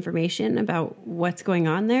get some information about what's going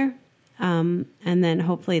on there. And then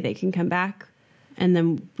hopefully they can come back and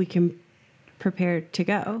then we can prepare to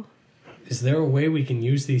go. Is there a way we can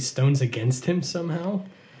use these stones against him somehow?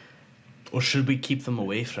 or should we keep them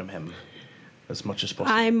away from him as much as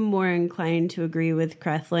possible? I'm more inclined to agree with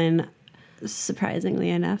Krethlin, surprisingly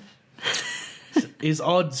enough. It's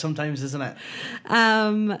odd sometimes, isn't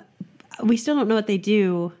it? We still don't know what they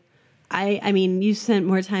do. I mean, you spent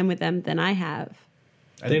more time with them than I have.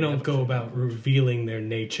 They don't go about revealing their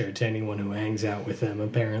nature to anyone who hangs out with them,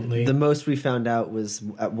 apparently. The most we found out was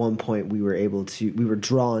at one point we were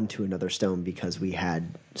drawn to another stone because we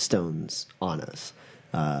had stones on us.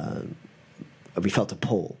 We felt a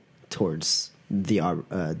pull towards the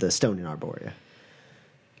stone in Arborea.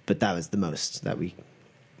 But that was the most that we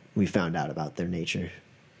found out about their nature.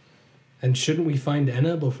 And shouldn't we find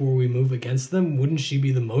Enna before we move against them? Wouldn't she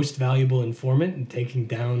be the most valuable informant in taking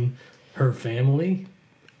down her family?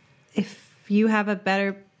 If you have a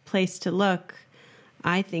better place to look,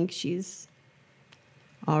 I think she's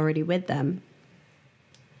already with them.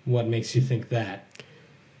 What makes you think that?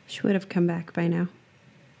 She would have come back by now.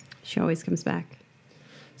 She always comes back.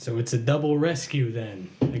 So it's a double rescue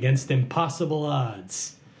then, against impossible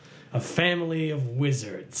odds. A family of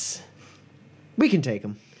wizards. We can take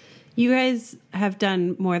them. You guys have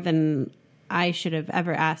done more than I should have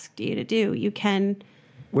ever asked you to do. You can...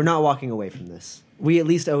 We're not walking away from this. We at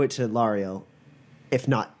least owe it to Lariel, if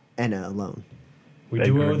not Enna alone. We Beg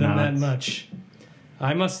do her owe them that nods. much.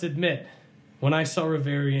 I must admit, when I saw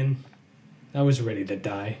Reverian, I was ready to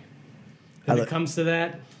die. If it comes to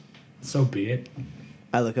that, so be it.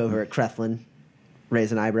 I look over at Krethlin,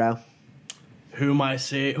 raise an eyebrow, Who am I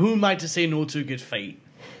to say no to a good fight?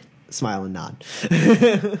 smile and nod.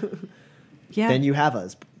 Yeah. Then you have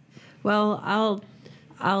us. Well,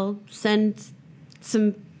 I'll send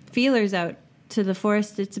some feelers out to the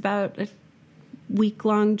forest. It's about a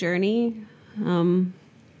week-long journey.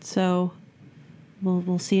 So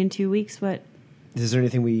we'll see in 2 weeks what... Is there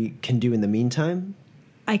anything we can do in the meantime?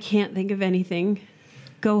 I can't think of anything.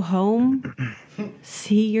 Go home.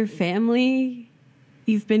 See your family.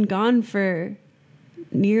 You've been gone for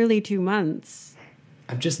nearly 2 months.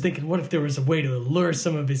 I'm just thinking, what if there was a way to lure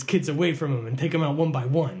some of his kids away from him and take them out one by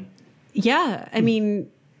one? Yeah, I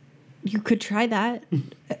mean, you could try that.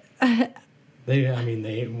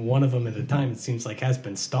 One of them at a time, it seems like, has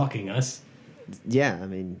been stalking us. Yeah, I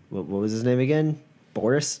mean, what was his name again?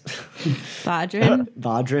 Boris? Bodrin.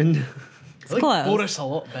 Bodrin? It's I like close. Boris a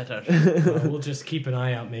lot better. We'll just keep an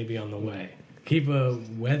eye out maybe on the way. Keep a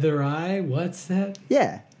weather eye? What's that?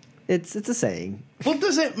 Yeah, it's a saying. What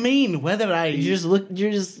does it mean? Whether I You're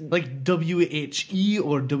just like WHE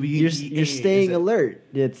or WEA? you're staying alert.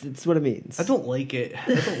 It's what it means. I don't like it.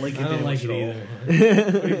 I don't like it. I don't very like much it at all.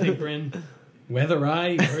 either. What do you think, Bryn? Weather eye?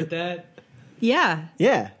 You heard that? Yeah.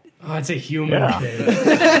 Yeah. Oh, it's a human Yeah. thing.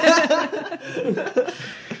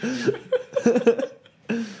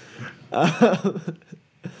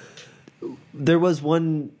 There was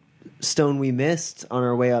one stone we missed on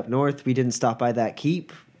our way up north. We didn't stop by that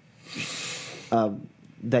keep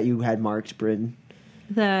that you had marked, Bryn.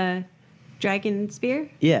 The dragon spear?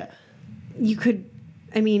 Yeah. You could,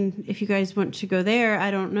 I mean, if you guys want to go there,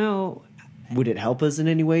 I don't know. Would it help us in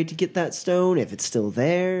any way to get that stone if it's still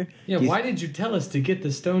there? Yeah, Do you why did you tell us to get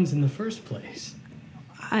the stones in the first place?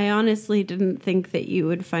 I honestly didn't think that you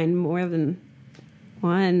would find more than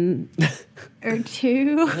 1 or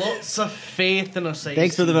 2. Lots of faith in us.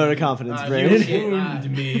 Thanks for the vote of confidence, Brandon.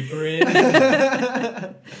 Wound me, Bryn.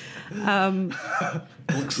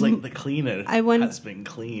 Looks like the cleaner has been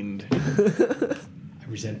cleaned. I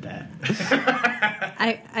resent that.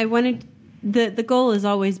 I wanted the goal has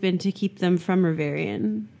always been to keep them from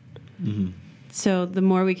Riverian. So the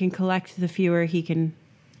more we can collect, the fewer he can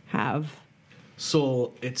have.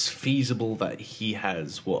 So it's feasible that he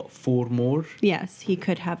has, 4 more? Yes, he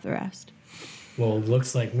could have the rest. Well, it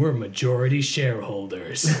looks like we're majority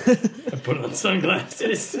shareholders. I put on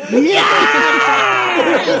sunglasses.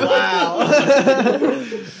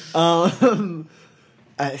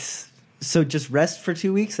 So just rest for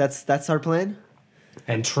 2 weeks? That's our plan?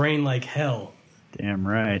 And train like hell. Damn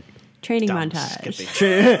right. Training montage.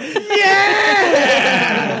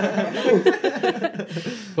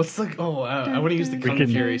 What's the... Oh, I want to use the Kung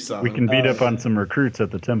Fury song. We can beat up on some recruits at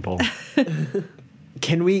the temple.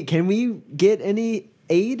 Can we get any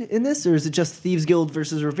aid in this, or is it just Thieves Guild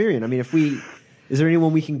versus Riverian? I mean, is there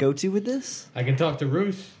anyone we can go to with this? I can talk to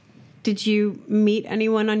Ruth. Did you meet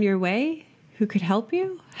anyone on your way who could help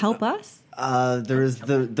you? Help us? There was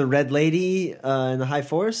the Red Lady in the High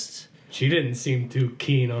Forest. She didn't seem too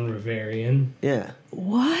keen on Riverian. Yeah.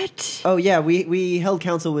 What? Oh yeah, we held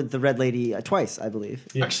council with the Red Lady twice, I believe.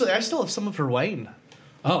 Yeah. Actually, I still have some of her wine.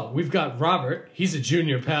 Oh, we've got Robert. He's a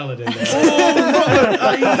junior paladin now.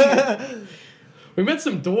 We met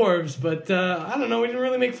some dwarves, but I don't know. We didn't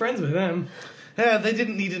really make friends with them. Yeah, they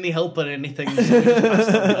didn't need any help or anything. So we just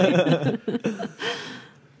passed them by.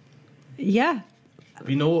 Yeah.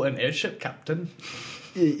 We know an airship captain.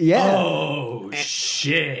 Yeah. Oh,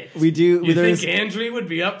 shit. We do. You think Andrew would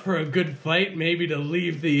be up for a good fight, maybe to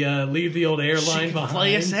leave the old airline She could behind?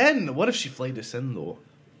 fly us in. What if she flied us in, though?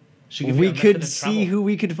 We could see who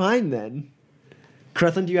we could find then.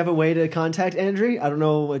 Cruthlin, do you have a way to contact Andrew? I don't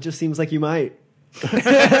know. It just seems like you might.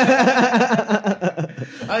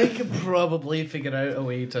 I could probably figure out a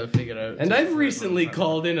way to figure out. And I've recently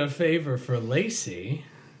called in a favor for Lacey.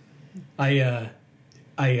 I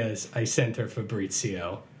sent her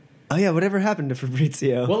Fabrizio. Oh yeah, whatever happened to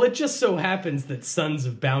Fabrizio? Well, it just so happens that Sons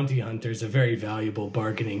of Bounty Hunters are very valuable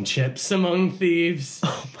bargaining chips among thieves.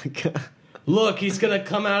 Oh my god. Look, he's gonna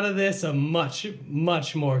come out of this a much,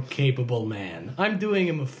 much more capable man. I'm doing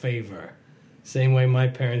him a favor. Same way my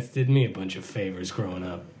parents did me a bunch of favors growing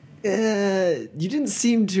up. You didn't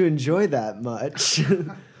seem to enjoy that much.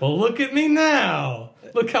 Well, look at me now.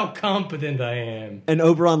 Look how competent I am. And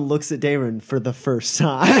Oberon looks at Daron for the first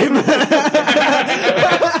time.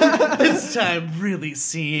 This time, really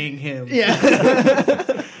seeing him.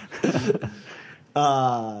 Yeah.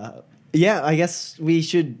 Yeah, I guess we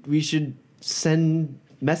should send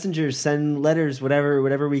messengers, send letters,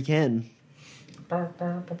 whatever we can.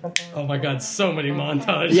 Oh my god, so many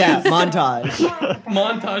montages. Yeah, montage.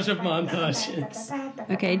 Montage of montages.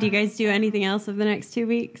 Okay, do you guys do anything else over the next 2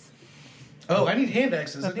 weeks? Oh, I need hand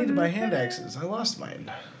axes. I need to buy hand axes. I lost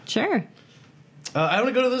mine. Sure. I want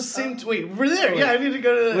to go to those same... Wait, we're there. Yeah, I need to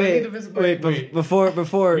go to... I need to visit my...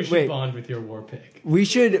 Before, You should bond with your war pig. we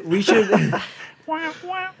should, wait.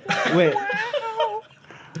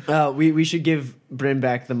 We should give Bryn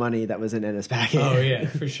back the money that was in Ennis' packet. Oh yeah,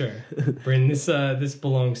 for sure. Bryn, this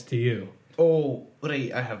belongs to you. Oh,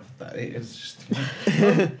 right, I have that. It's just...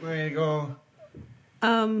 There you go.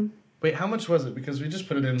 Wait, how much was it? Because we just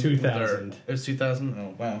put it in... 2,000. It was 2,000?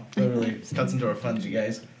 Oh, wow. That really cuts into our funds, you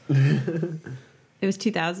guys. It was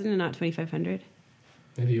 2,000 and not 2,500.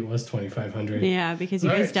 Maybe it was 2,500. Yeah, because you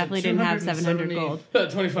All guys right, so definitely didn't have 700 270. gold.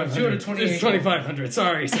 2,500. 228. It's 2,500.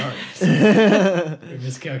 Sorry. We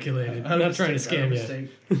miscalculated. I'm not trying to scam you.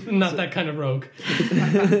 Not that kind of rogue.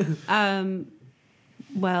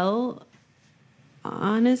 Well,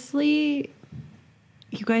 honestly,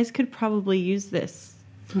 you guys could probably use this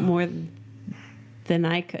more than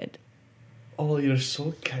I could. Oh, you're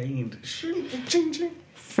so kind.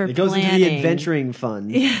 For It goes planning. into the adventuring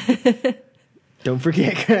fund. Don't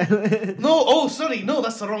forget. No, oh, sorry. No,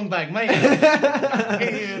 that's the wrong bag. Mine.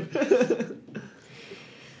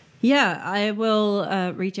 Yeah, I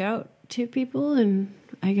will reach out to people, and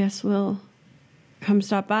I guess we'll come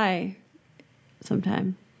stop by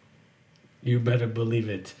sometime. You better believe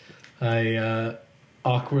it. I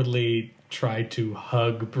awkwardly try to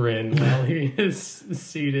hug Bryn while he is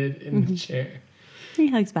seated in the chair. He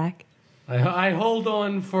hugs back. I hold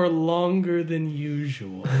on for longer than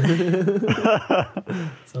usual.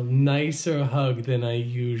 It's a nicer hug than I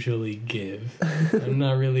usually give. I'm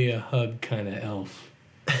not really a hug kind of elf.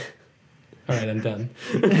 All right, I'm done.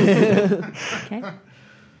 Okay.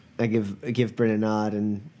 I give Bryn a nod,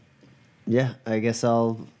 and yeah, I guess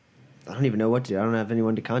I'll I don't even know what to do. I don't have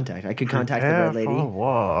anyone to contact. I could contact the Red Lady.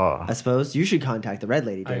 War. I suppose you should contact the Red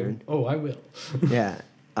Lady, Darren. I will. Yeah.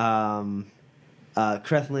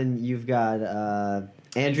 Krethlin, you've got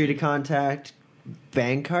Andrew to contact.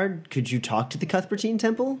 Bankard, could you talk to the Cuthbertine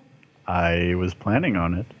Temple? I was planning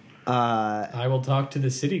on it. I will talk to the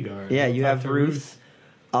city guard. Yeah, I'll you talk have to Ruth.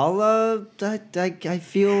 I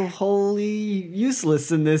feel wholly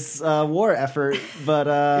useless in this war effort, but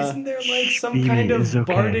Isn't there like some Speedy kind is of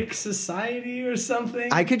okay. bardic society or something?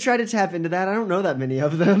 I could try to tap into that. I don't know that many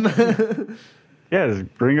of them. Yeah,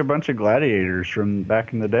 just bring a bunch of gladiators from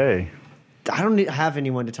back in the day. I don't have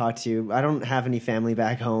anyone to talk to. I don't have any family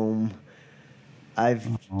back home. I've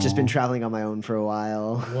just been traveling on my own for a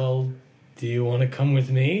while. Well, do you want to come with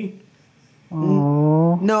me?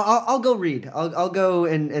 No, I'll go read. I'll go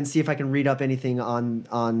and see if I can read up anything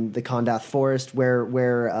on the Kondath Forest, where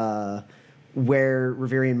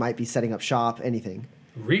Reverian might be setting up shop, anything.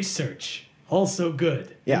 Research. Also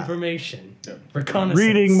good. Yeah. Information. Reconnaissance.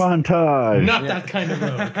 Reading montage. Not that kind of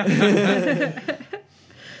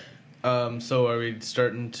rogue. So are we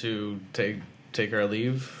starting to take our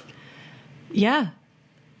leave? Yeah.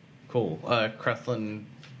 Cool. Krethlin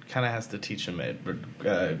kind of has to teach him it, but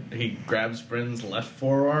he grabs Bryn's left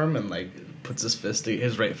forearm and like puts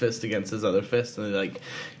his right fist against his other fist, and they're like,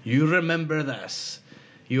 "You remember this?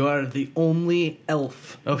 You are the only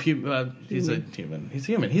elf." Oh, he's a human. He's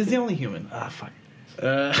human. He's the only human. Ah, fuck.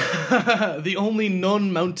 The only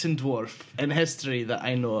non-mountain dwarf in history that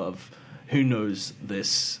I know of who knows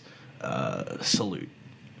this salute.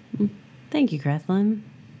 Thank you, Krethlin.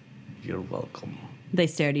 You're welcome. They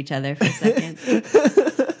stare at each other for a second.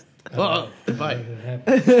 Well, goodbye. And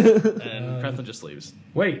And Krethlin just leaves.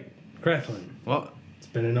 wait, Krethlin. What? It's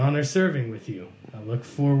been an honor serving with you. I look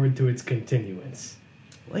forward to its continuance.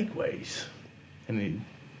 Likewise. And he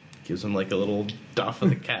gives him like a little doff of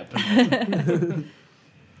the cap.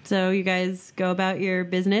 So you guys go about your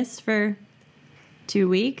business for 2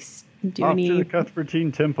 weeks. Do Off any? to the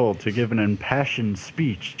Cuthbertine Temple to give an impassioned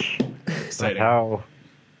speech about Exciting. how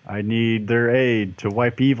I need their aid to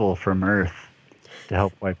wipe evil from Earth, to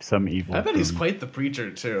help wipe some evil. I bet he's from- quite the preacher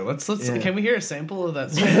too. Let's Yeah. Can we hear a sample of that?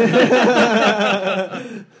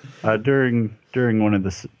 during one of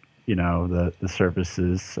the the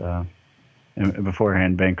services, and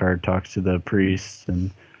beforehand, Bankard talks to the priests, and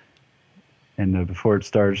before it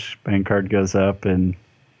starts, Bankard goes up and,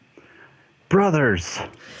 brothers,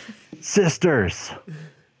 sisters,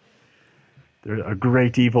 a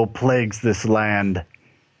great evil plagues this land,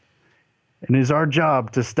 and it is our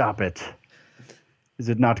job to stop it. Is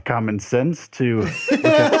it not common sense to look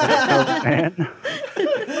at the man?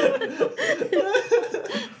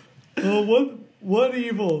 Well, what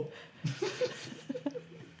evil?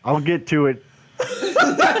 I'll get to it.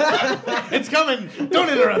 It's coming. Don't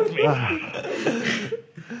interrupt me.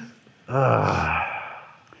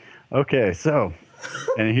 Okay, so,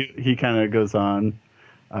 and he kind of goes on,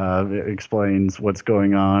 explains what's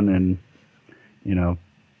going on, and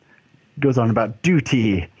goes on about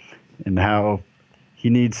duty and how he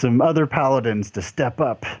needs some other paladins to step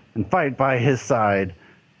up and fight by his side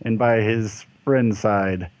and by his friend's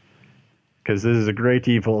side, because this is a great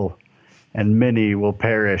evil, and many will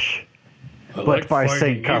perish. I But like by fighting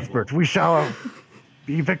Saint evil. Cuthbert, we shall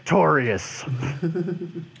be victorious. Does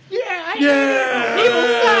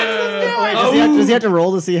he have to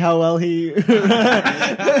roll to see how well he?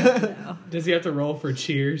 Does he have to roll for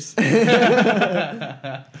cheers?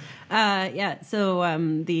 Yeah.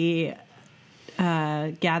 So the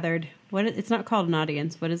gathered. It's not called an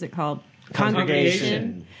audience. What is it called?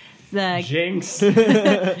 Congregation. The Jinx.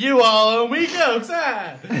 You all owe me jokes.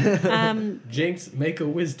 Ah! Jinx, make a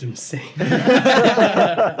wisdom save.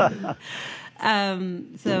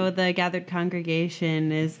 So the gathered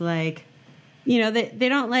congregation is like, they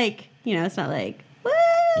don't like, it's not like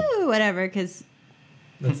woo whatever, because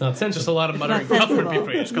That's not Just sensible. a lot of it's not muttering. Cuthbert be sensible.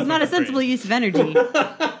 praised. It's not a sensible use of energy.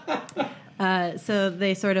 So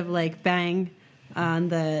they sort of like bang on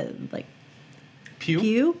the like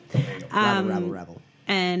pew. Rabble.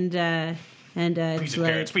 And it's Peas and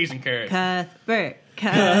like carrots. Peas and carrots. Cuthbert.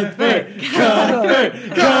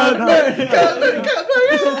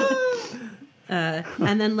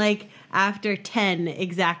 And then like after 10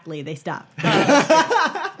 exactly, they stop.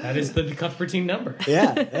 That is the Cuthbertine number.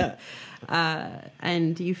 Yeah.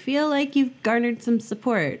 And you feel like you've garnered some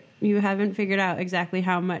support. You haven't figured out exactly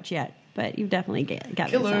how much yet, but you've definitely got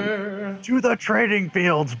some. Killer. To the trading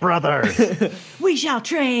fields, brothers. We shall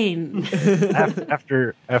train.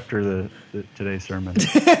 after the today's sermon.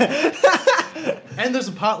 And there's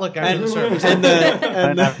a potluck after the service. And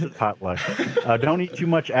And after the potluck. Don't eat too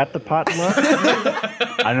much at the potluck.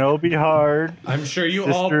 I know it'll be hard. I'm sure you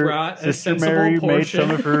all brought a Sister sensible Mary made portion.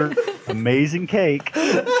 some of her amazing cake.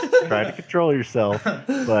 Try to control yourself.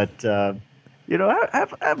 But,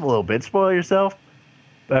 have a little bit. Spoil yourself.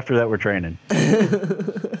 After that, we're training.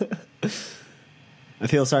 I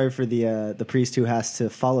feel sorry for the priest who has to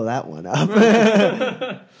follow that one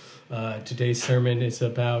up. Today's sermon is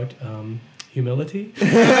about humility.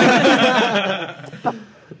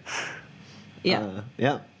 Yeah.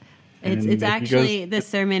 Yeah. It's And if he actually goes- the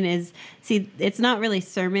sermon is it's not really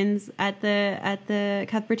sermons at the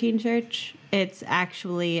Cuthbertine Church. It's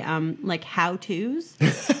actually like how tos.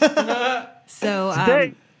 So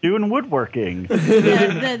Today, doing woodworking.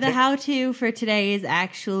 the how to for today is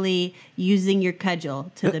actually using your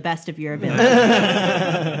cudgel to the best of your ability.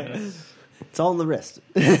 It's all in the wrist.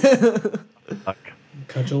 Fuck.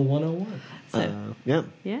 Cudgel 101. So Yeah.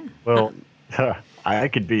 yeah. Well, I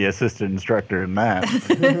could be assistant instructor in that.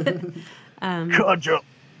 Cudgel.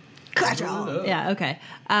 Yeah. Okay.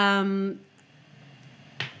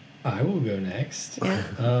 I will go next.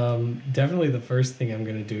 Definitely the first thing I'm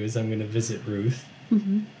going to do is I'm going to visit Ruth.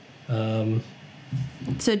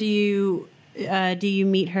 So do you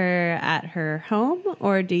meet her at her home,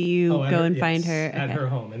 or do you at go her- and find yes, her at her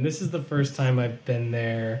home? And this is the first time I've been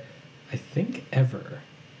there, I think, ever.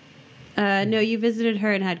 No, you visited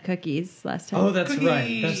her and had cookies last time. Oh, that's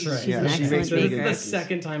right. That's right. She's an she excellent makes This really is good the cookies.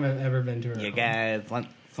 second time I've ever been to her. You home. guys want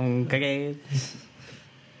some cookies?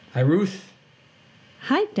 Hi, Ruth.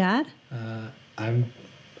 Hi, Dad. I'm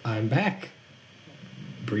back.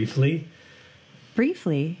 Briefly.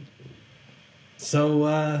 Briefly.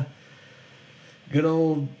 So, good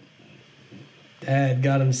old Dad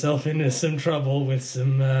got himself into some trouble with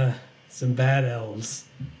some bad elves.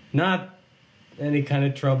 Not any kind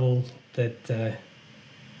of trouble that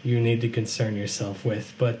you need to concern yourself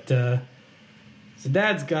with, but so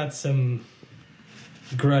Dad's got some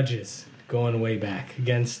grudges going way back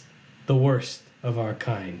against the worst of our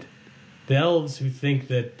kind. The elves who think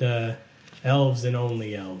that elves and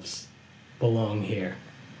only elves belong here.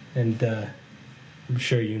 And I'm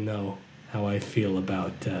sure you know how I feel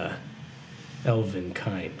about elven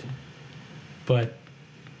kind. But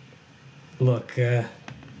look,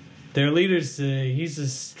 their leader's he's a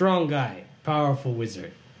strong guy, powerful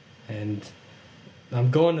wizard, and I'm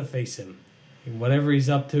going to face him. Whatever he's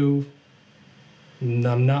up to,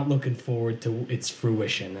 I'm not looking forward to its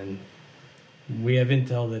fruition, and we have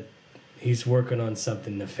intel that he's working on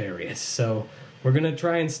something nefarious, so we're gonna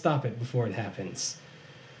try and stop it before it happens.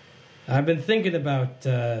 I've been thinking about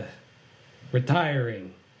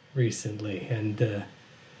retiring recently, and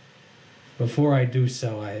before I do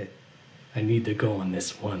so, I need to go on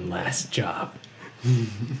this one last job.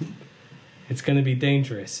 It's going to be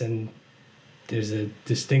dangerous, and there's a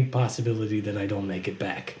distinct possibility that I don't make it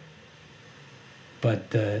back.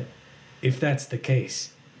 But if that's the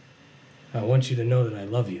case, I want you to know that I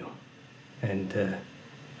love you, and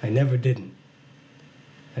I never didn't.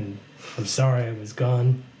 And I'm sorry I was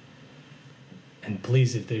gone. And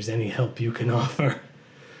please, if there's any help you can offer,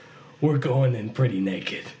 we're going in pretty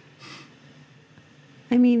naked.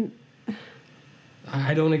 I mean,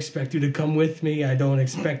 I don't expect you to come with me. I don't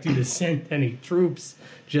expect you to send any troops.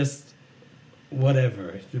 Just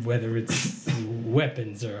whatever, whether it's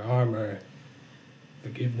weapons or armor,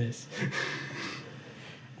 forgiveness.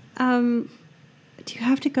 do you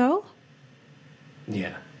have to go?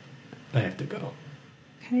 Yeah, I have to go.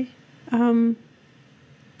 Okay.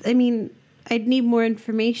 I mean, I'd need more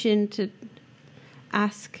information to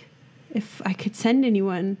ask if I could send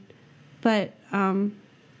anyone. But,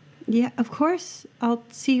 yeah, of course, I'll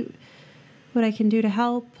see what I can do to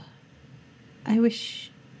help. I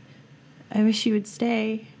wish you would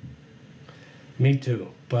stay. Me too.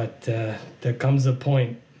 But there comes a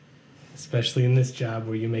point, especially in this job,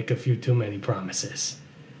 where you make a few too many promises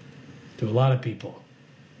to a lot of people.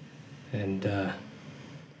 And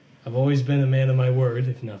I've always been a man of my word,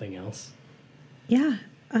 if nothing else. Yeah.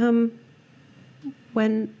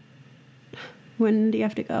 When do you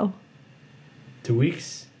have to go? 2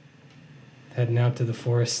 weeks. Heading out to the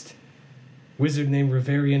forest. Wizard named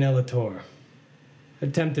Riverian Elator.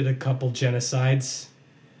 Attempted a couple genocides.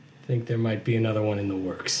 Think there might be another one in the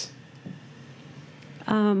works.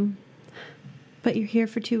 But you're here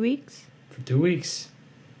for 2 weeks? For 2 weeks.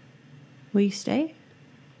 Will you stay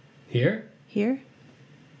Here? here?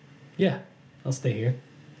 Yeah, I'll stay here.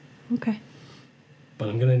 Okay. But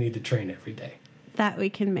I'm gonna need to train every day. That we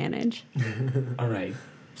can manage. All right,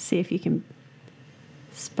 See if you can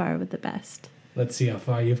spar with the best. let's see how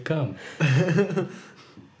far you've come.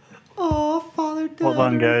 Oh, Hold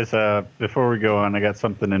on, guys. Before we go on, I got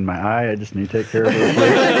something in my eye. I just need to take care of it.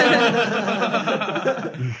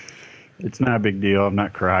 It's not a big deal. I'm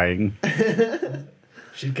not crying.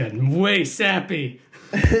 She's gotten way sappy.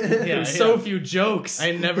 Yeah, So few jokes.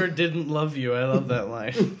 I never didn't love you. I love that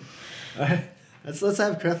line. Let's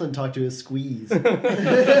have Creflin talk to his squeeze. Hold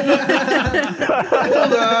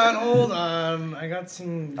on. I got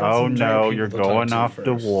some. Oh some no, giant you're people to talk going to off to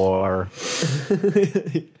first. war.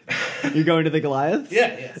 You're going to the Goliaths?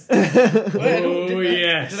 Yeah, yes.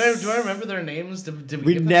 Yes. Do I remember their names? Did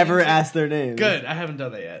We get the never names? asked their names. Good. I haven't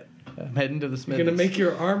done that yet. I'm heading to the You're smithies. gonna make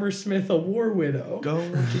your armor smith a war widow. Go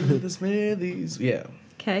to the smithies. Yeah.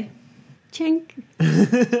 Okay. Chink.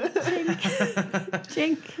 Chink.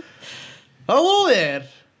 Chink. Hello there.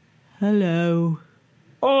 Hello.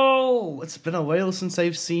 Oh, it's been a while since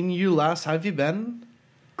I've seen you last. How have you been?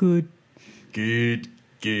 Good. Good.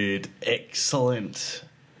 Excellent.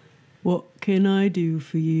 What can I do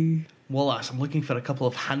for you? Well, lass, I'm looking for a couple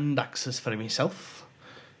of hand axes for myself.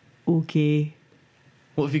 Okay.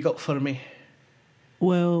 What have you got for me?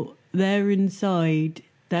 Well, they're inside.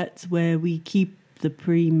 That's where we keep the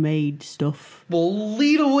pre-made stuff. Well,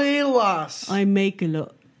 lead away, lass. I make a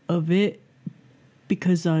lot of it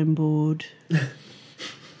because I'm bored.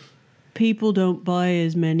 People don't buy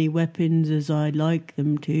as many weapons as I'd like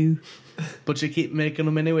them to. But you keep making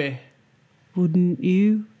them anyway. Wouldn't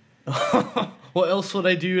you? What else would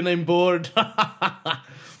I do when I'm bored?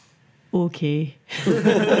 Okay.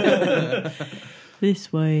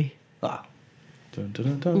 This way. Ah. Dun, dun,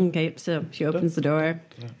 dun, dun. Okay, so she opens the door.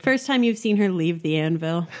 First time you've seen her leave the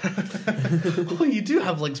anvil. Oh, you do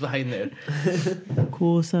have legs behind there. Of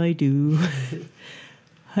course I do.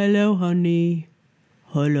 Hello, honey.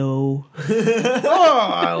 Hello.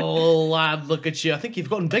 Oh, lad, look at you. I think you've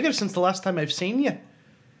gotten bigger since the last time I've seen you.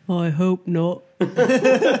 I hope not.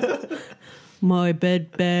 My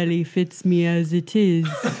bed barely fits me as it is.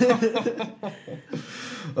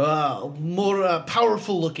 More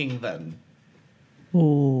powerful looking then.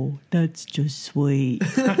 Oh, that's just sweet.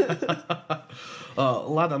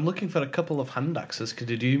 Lad, I'm looking for a couple of hand axes. Could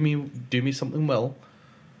you do me something well?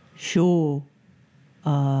 Sure.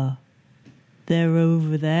 They're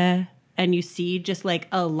over there. And you see just like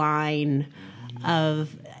a line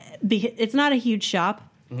of. It's not a huge shop,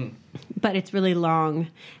 but it's really long.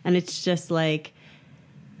 And it's just like.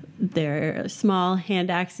 They're small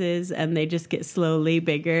hand axes, and they just get slowly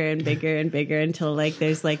bigger and bigger and bigger until like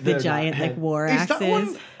there's like the They're giant not- like war Is axes.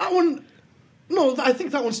 that one? No, I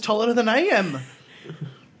think that one's taller than I am.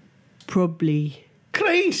 Probably.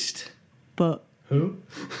 Christ. But Who?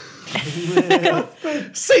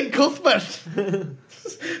 St. Cuthbert.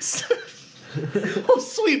 Oh,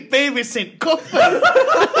 sweet baby St. Cuthbert.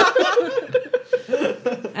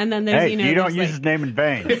 And then there's Hey, you don't there's, use like, his name in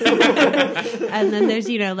vain. and then there's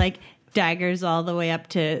like daggers all the way up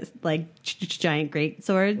to like giant great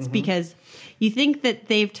swords because you think that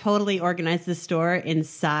they've totally organized the store in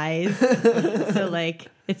size. So like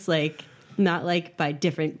it's like not like by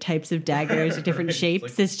different types of daggers or different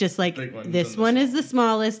shapes. like It's just like big ones this and one is the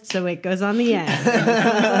smallest, so it goes on the end. And this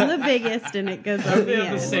one's on the biggest, and it goes on They the have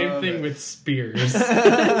the end. same thing with spears.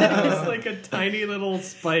 It's like a tiny little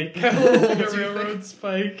spike, like a railroad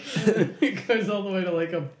spike. It goes all the way to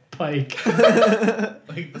like a pike.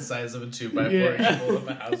 Like the size of a 2x4. Yeah. You can hold up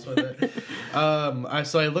a house with it.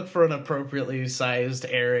 So I look for an appropriately sized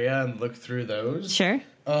area and look through those. Sure.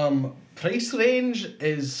 Price range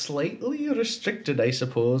is slightly restricted, I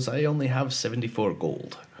suppose. I only have 74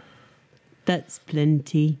 gold. that's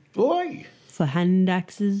plenty. Why? For hand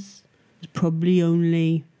axes, it's probably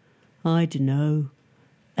only, I don't know,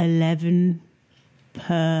 11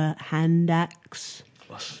 per hand axe.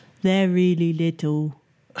 They're really little.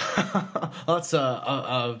 That's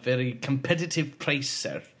a very competitive price,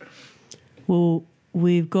 sir. Well,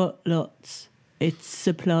 we've got lots. It's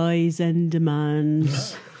supplies and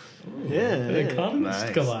demands. Yeah.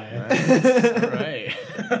 Economist Goliath. All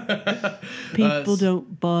right. People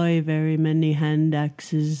don't buy very many hand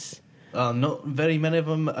axes. Not very many of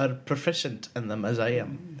them are proficient in them as I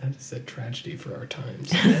am. That is a tragedy for our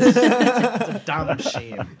times. It's a damn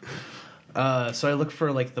shame. So I look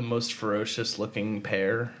for like the most ferocious looking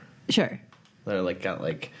pair. Sure. They're like got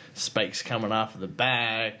like spikes coming off of the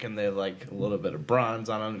back, and they have like a little bit of bronze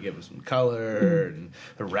on them to give them some color, and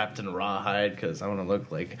they're wrapped in rawhide because I want to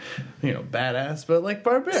look like, badass, but like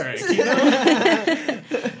barbaric. You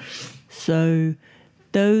know? So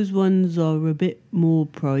those ones are a bit more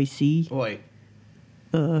pricey. Boy,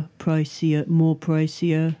 More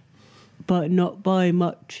pricier, but not by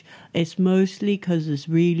much. It's mostly because it's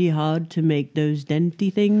really hard to make those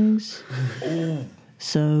denty things.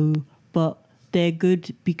 So, but they're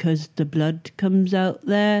good because the blood comes out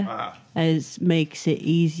there, Ah. as makes it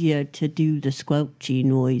easier to do the squelchy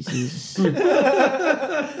noises.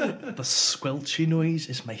 The squelchy noise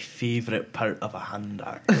is my favourite part of a hand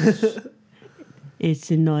axe.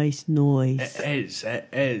 It's a nice noise. It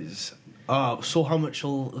is. So how much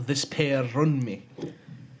will this pair run me?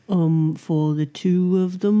 For the two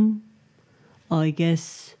of them, I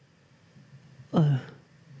guess. And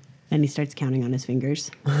he starts counting on his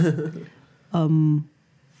fingers.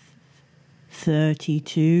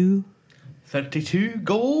 32. 32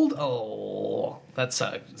 gold? Oh, that's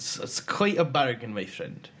quite a bargain, my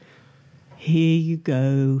friend. Here you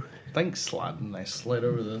go. Thanks, lad. And I slide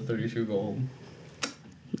over the 32 gold.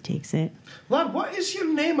 He takes it. Lad, what is your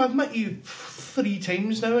name? I've met you 3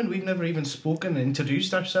 times now and we've never even spoken and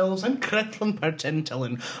introduced ourselves. I'm Cretlin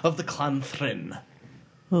Partintillin of the Clan Thrin.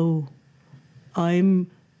 Oh, I'm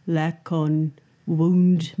Lakon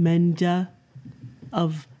Woundmender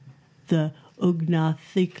of the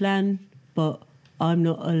Ugnathi clan, but I'm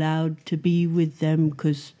not allowed to be with them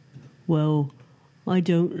because, well, I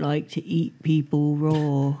don't like to eat people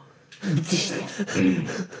raw. You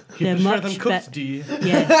They're prefer much them cooked, do you?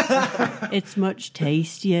 Yes, it's much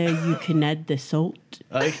tastier. You can add the salt.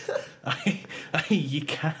 You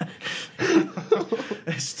can't.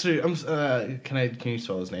 It's true. Can you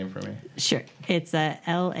spell his name for me? Sure. It's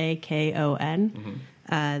Lakon,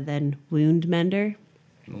 then Woundmender.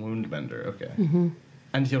 Woundbender, okay.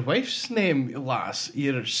 And your wife's name, lass,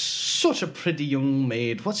 you're such a pretty young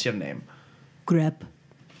maid. What's your name? Grep.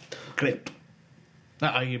 Grip.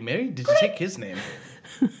 Now, are you married? Did you take his name?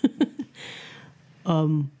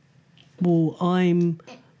 Well, I'm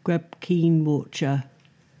Grep Keen Watcher.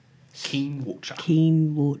 Keen Watcher.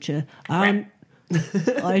 Keen Watcher. I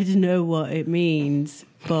don't know what it means,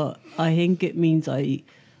 but I think it means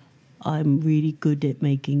I'm really good at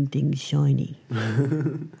making things shiny.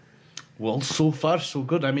 Well, so far, so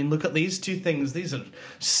good. I mean, look at these 2 things. These are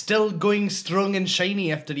still going strong and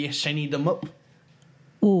shiny after you shinied them up.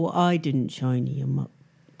 Oh, I didn't shiny them up.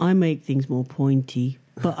 I make things more pointy,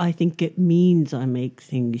 but I think it means I make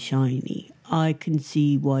things shiny. I can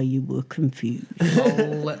see why you were confused.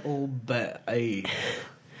 A little bit.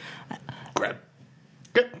 Grip.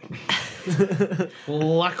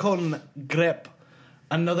 Lakon grip.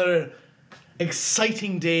 Another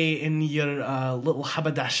exciting day in your little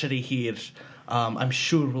haberdashery here. I'm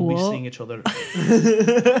sure we'll be seeing each other.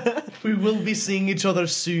 We will be seeing each other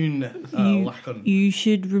soon, Lakon. You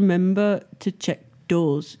should remember to check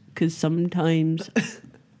doors, because sometimes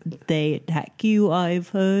they attack you, I've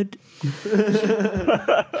heard.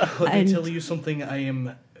 Let me tell you something I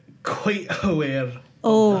am quite aware of.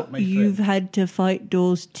 Oh, that, my you've friend. had to fight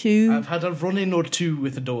doors too? I've had a run-in or 2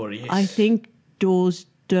 with a door, yes. I think doors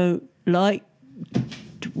don't like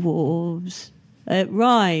dwarves. It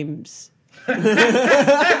rhymes.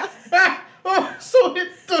 Oh, so it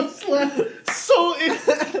does, lad. So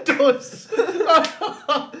it does.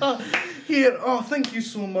 Here, oh, thank you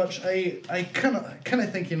so much. I cannot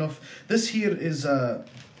think enough. This here is,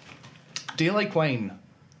 do you like wine?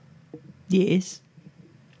 Yes.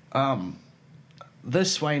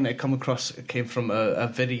 This wine I come across came from a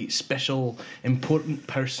very special, important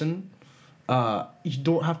person. You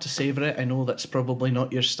don't have to savour it. I know that's probably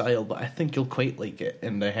not your style, but I think you'll quite like it.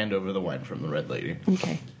 And I hand over the wine from the Red Lady.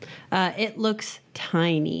 Okay. It looks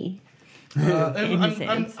tiny. In his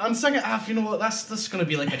hands. On second half, you know what? That's going to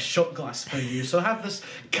be like a shot glass for you. So have this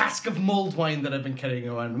cask of mulled wine that I've been carrying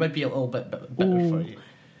around. It might be a little bit better for you.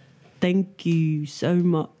 Thank you so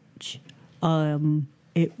much.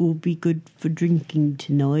 It will be good for drinking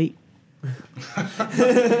tonight.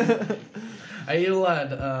 Hey,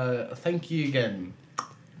 lad, thank you again.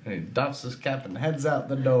 And he doffs his cap and heads out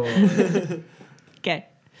the door. Okay.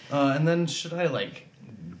 And then should I,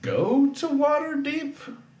 go to Waterdeep?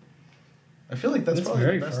 I feel like that's probably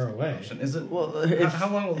very the best far away. option. Is it? Well, How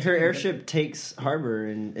long will it her take? airship takes harbor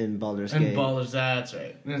in Baldur's Gate. And Baldur's, that's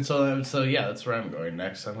right. And so yeah, that's where I'm going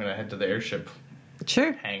next. I'm going to head to the airship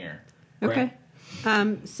Sure. hangar. Okay.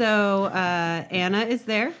 So Anna is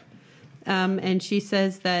there, and she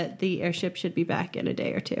says that the airship should be back in a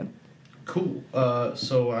day or 2. Cool.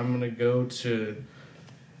 So I'm gonna go to.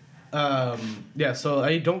 So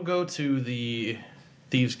I don't go to the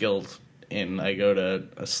Thieves Guild Inn. I go to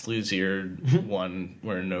a sleazier one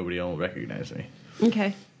where nobody will recognize me,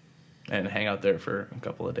 Okay. and hang out there for a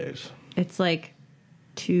couple of days. It's like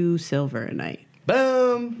 2 silver a night.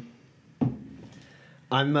 Boom.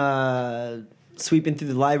 I'm sweeping through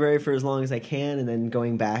the library for as long as I can, and then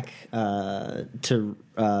going back to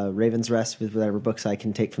Raven's Rest with whatever books I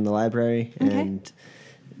can take from the library, Okay. and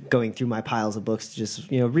going through my piles of books to just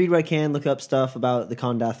read what I can, look up stuff about the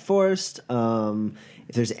Kondath Forest.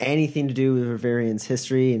 If there's anything to do with Riverian's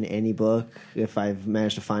history in any book, if I've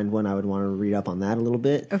managed to find one, I would want to read up on that a little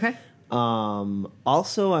bit. Okay.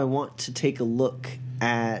 Also, I want to take a look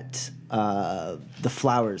at the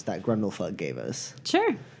flowers that Grundlefug gave us.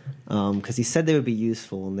 Sure. Because he said they would be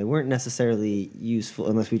useful, and they weren't necessarily useful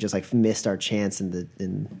unless we just missed our chance in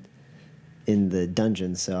the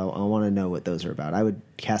dungeon. So I want to know what those are about. I would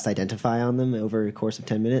cast Identify on them over a course of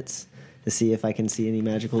 10 minutes to see if I can see any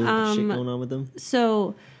magical shit going on with them.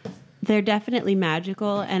 So they're definitely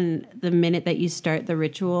magical, and the minute that you start the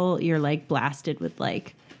ritual, you're blasted with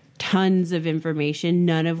tons of information,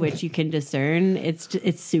 none of which you can discern.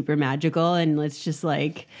 It's super magical, and it's just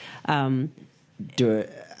do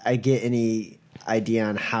I get any idea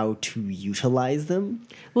on how to utilize them?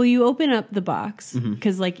 Well, you open up the box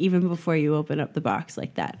because even before you open up the box,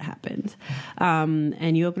 that happens.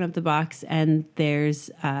 And you open up the box and there's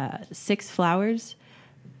 6 flowers.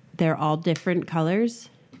 They're all different colors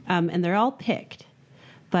and they're all picked,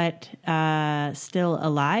 but still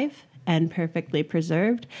alive and perfectly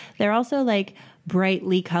preserved. They're also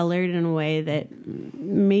brightly colored in a way that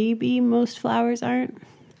maybe most flowers aren't.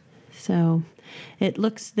 So they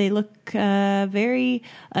look very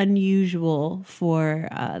unusual for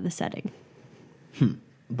the setting.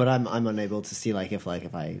 But I'm unable to see if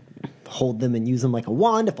I hold them and use them like a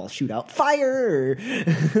wand, if I'll shoot out fire.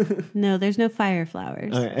 No, there's no fire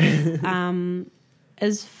flowers. All right.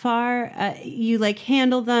 As far you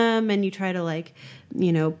handle them and you try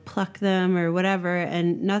to pluck them or whatever,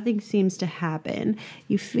 and nothing seems to happen.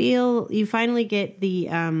 You finally get the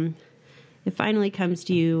it finally comes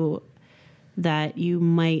to you that you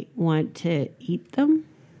might want to eat them.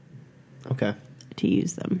 Okay. To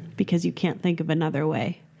use them because you can't think of another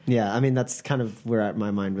way. Yeah, I mean, that's kind of where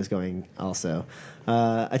my mind was going also.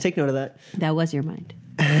 I take note of that. That was your mind.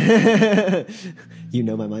 You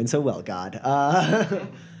know my mind so well, God.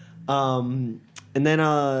 And then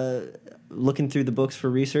looking through the books for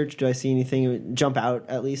research, do I see anything jump out,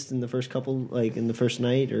 at least in the first couple, in the first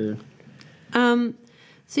night? Or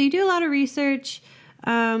So you do a lot of research.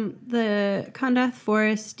 The Kondath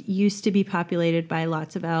Forest used to be populated by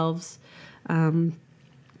lots of elves.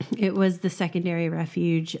 It was the secondary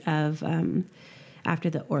refuge of after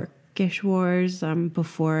the Orcish Wars,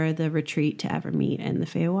 before the retreat to Evermeet and the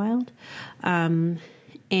Feywild.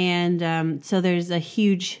 So there's a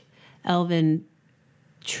huge elven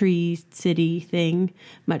tree city thing,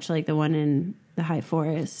 much like the one in the High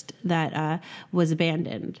Forest, that was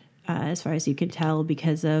abandoned, as far as you can tell,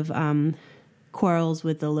 because of quarrels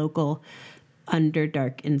with the local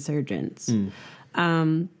Underdark insurgents.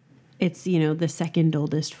 It's, the second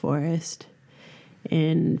oldest forest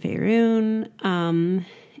in Faerun,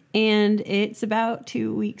 and it's about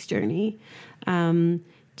 2 weeks' journey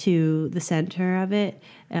to the center of it.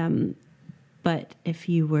 But if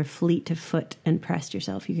you were fleet of foot and pressed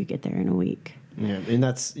yourself, you could get there in a week. Yeah,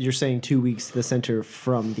 and you're saying 2 weeks to the center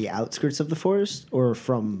from the outskirts of the forest, or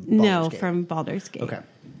from Baldur's No, Gate? from Baldur's Gate. Okay.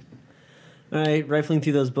 All right, rifling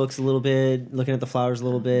through those books a little bit, looking at the flowers a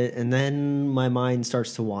little bit, and then my mind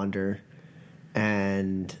starts to wander,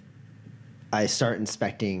 and I start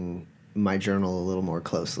inspecting my journal a little more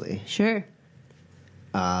closely. Sure.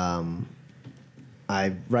 I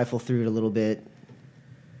rifle through it a little bit,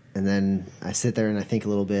 and then I sit there and I think a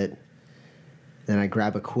little bit. Then I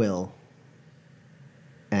grab a quill,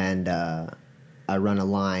 and I run a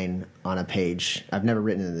line on a page. I've never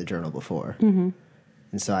written in the journal before. Mm-hmm.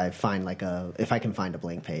 And so I find if I can find a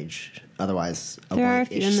blank page, otherwise there are a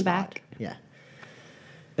few in the back. Yeah.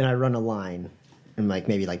 And I run a line and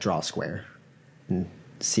maybe draw a square and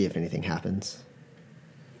see if anything happens.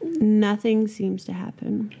 Nothing seems to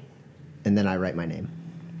happen. And then I write my name.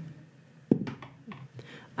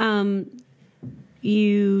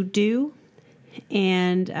 You do,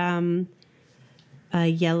 and a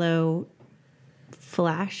yellow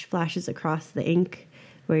flashes across the ink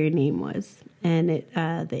where your name was, and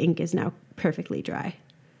the ink is now perfectly dry.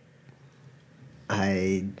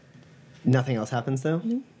 Nothing else happens though?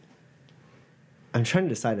 Mm-hmm. I'm trying to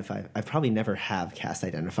decide if I probably never have cast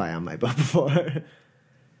Identify on my book before.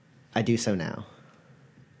 I do so now.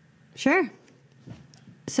 Sure.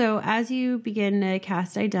 So as you begin to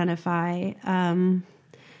cast Identify,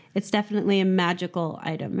 it's definitely a magical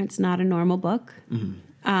item. It's not a normal book.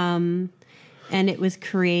 Mm-hmm. And it was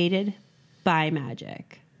created by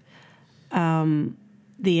magic.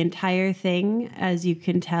 The entire thing, as you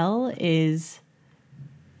can tell, is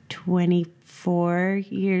 24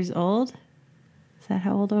 years old. Is that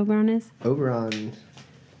how old Oberon is? Oberon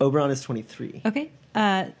is 23. Okay.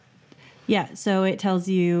 Yeah, so it tells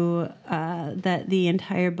you that the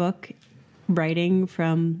entire book, writing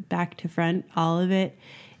from back to front, all of it,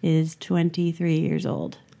 is 23 years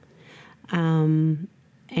old. And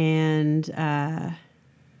there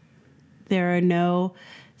are no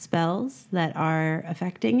spells that are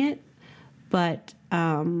affecting it, but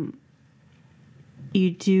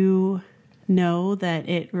you do know that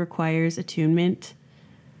it requires attunement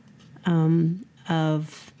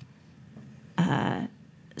of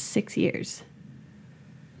 6 years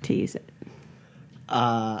to use it.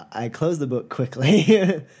 I closed the book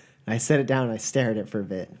quickly. I set it down and I stared at it for a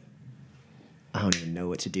bit. I don't even know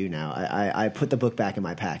what to do now. I put the book back in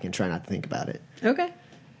my pack and try not to think about it. Okay.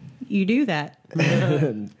 You do that.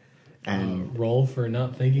 And roll for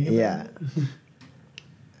not thinking about yeah. it.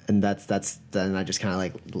 And that's then I just kind of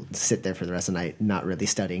like sit there for the rest of the night, not really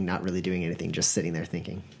studying, not really doing anything, just sitting there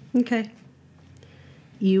thinking. Okay.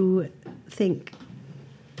 You think.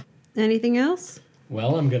 Anything else?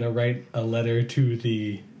 Well, I'm going to write a letter to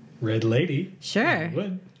the Red Lady. Sure. I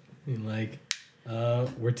would. I mean, like,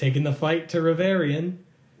 we're taking the fight to Rivarian.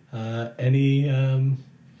 Any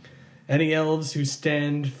elves who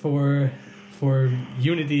stand for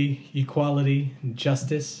unity, equality, and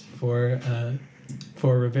justice for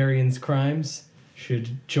Rivarian's crimes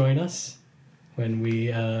should join us when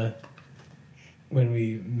we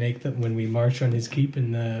march on his keep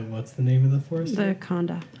in the, what's the name of the forest? The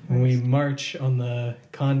Kondath. When we march on the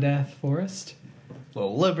Kondath forest. A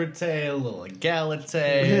little liberté, a little egalite,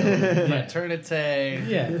 a little fraternité.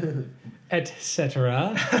 Yeah.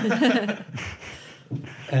 Etc.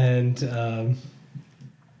 And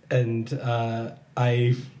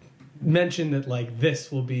I mentioned that, like,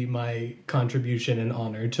 this will be my contribution and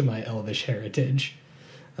honor to my elvish heritage.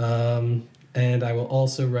 And I will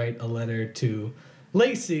also write a letter to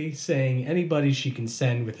Lacey saying anybody she can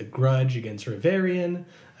send with a grudge against Rivarian,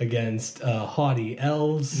 against haughty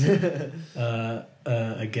elves,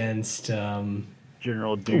 against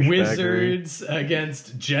General douchebaggery. wizards,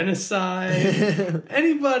 against genocide.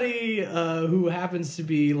 Anybody who happens to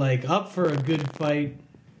be, like, up for a good fight,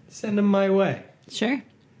 send them my way. Sure.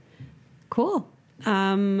 Cool.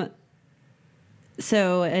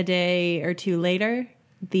 So a day or two later,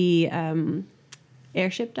 the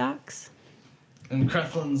airship docks. And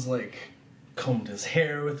Creflin's like combed his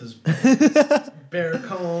hair with his bear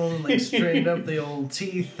comb, like straightened up the old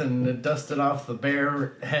teeth and dusted off the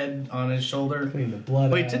bear head on his shoulder. Clean the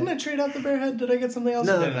blood Wait, out. didn't I trade out the bear head? Did I get something else?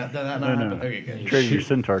 No. Did that not No. happen? Okay, good. Traded your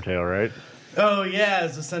centaur tail, right? Oh yeah,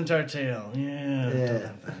 it's a centaur tail.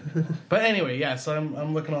 Yeah. But anyway, yeah. So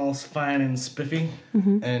I'm looking all fine and spiffy.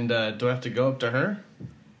 And do I have to go up to her?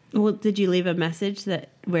 Well, did you leave a message that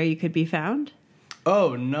where you could be found?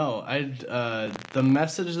 Oh no! The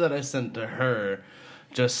message that I sent to her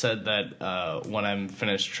just said that when I'm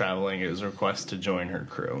finished traveling, it was a request to join her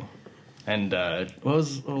crew. And what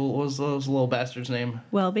was the little bastard's name?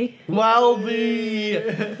 Welby. Welby.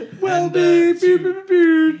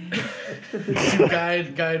 To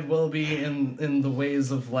guide Welby in the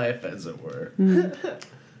ways of life, as it were.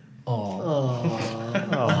 Oh,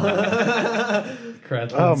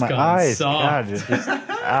 my eyes. God, it just,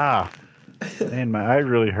 man, my eye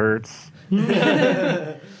really hurts.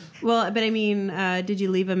 Well, but I mean, did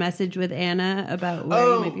you leave a message with Anna about where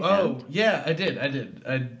you might be found? Yeah, I did.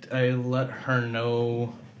 I let her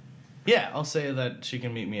know. Yeah, I'll say that she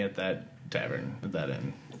can meet me at that tavern, at that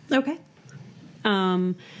inn. Okay.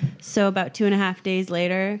 So about 2.5 days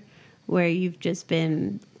later, where you've just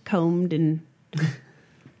been combed and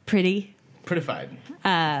Prettified.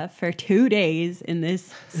 for 2 days in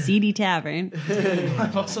this seedy tavern.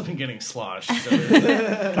 I've also been getting sloshed. So.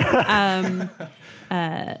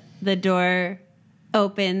 The door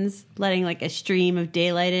opens, letting like a stream of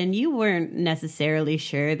daylight in. You weren't necessarily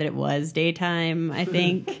sure that it was daytime, I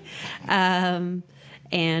think. And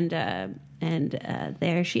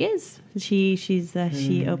there she is. She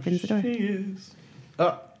opens the door. She is.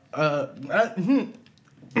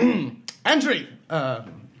 Entry.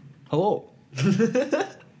 Hello.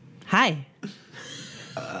 Hi.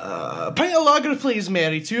 A pint of lager, please,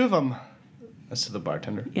 Mary. 2 of them. That's to the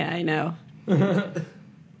bartender. Yeah, I know.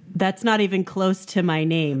 That's not even close to my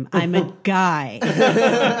name. I'm a guy.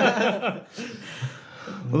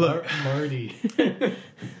 Look, Marty.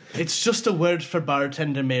 it's just a word for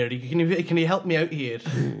bartender, Mary. Can you help me out here?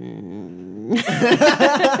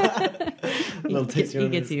 He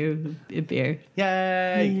gets you a beer.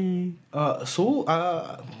 Yay. So,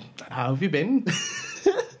 how have you been?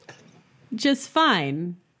 Just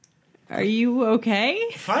fine. Are you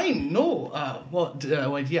okay? Fine. No. Why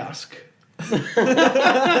do you ask?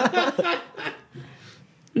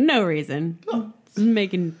 No reason.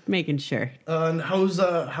 Making sure. And how's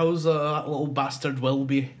that little bastard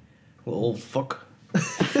Wilby? Little old fuck.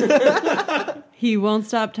 He won't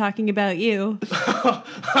stop talking about you. Is that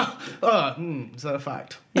a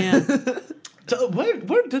fact? Yeah.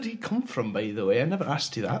 Where did he come from, by the way? I never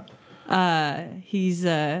asked you that. He's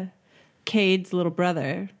Cade's little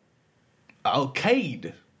brother. Oh,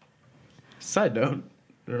 Cade. Side note,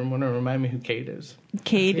 want to remind me who Cade is?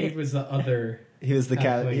 Cade was the other. He was the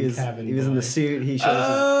Halfling he was cabin in boy. the suit. He shows up.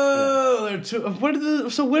 Oh, they're two.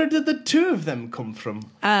 Where did the two of them come from?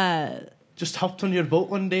 Just hopped on your boat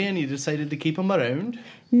one day and you decided to keep them around?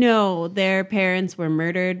 No, their parents were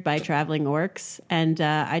murdered by traveling orcs, and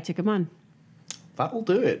I took them on. That'll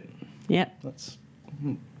do it. Yep. That's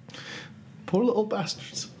poor little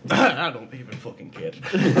bastards. I don't even fucking care.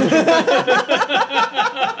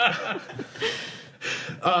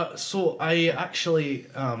 So I actually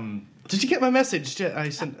did you get my message? I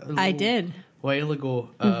sent. I did. While ago.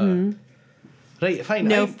 Right, fine.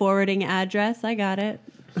 No forwarding address. I got it.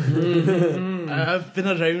 I've been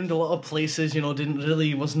around a lot of places.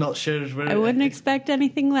 Was not sure where. I wouldn't expect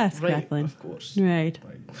anything less, Right, Kathleen. of course. Right.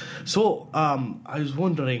 So, I was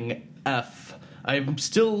wondering if I'm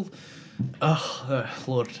still.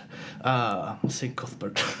 Lord, St.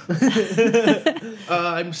 Cuthbert.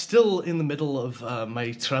 I'm still in the middle of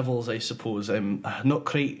my travels, I suppose. I'm not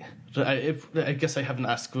quite. I guess I haven't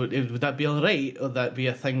asked. Would that be all right? Or would that be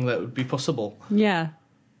a thing that would be possible? Yeah.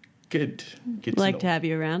 Good. Good. Like to to know. have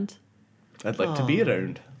you around. I'd like to be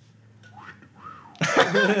around.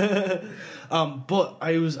 But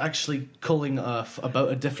I was actually calling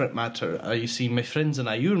about a different matter. You see, my friends and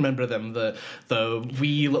I, you remember them, the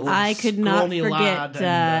wee little I could not scrawny forget lad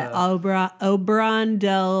and, Oberon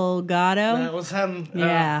Delgado. that was him.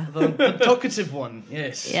 Yeah. The talkative one.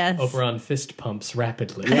 Yes. Yes. Oberon fist pumps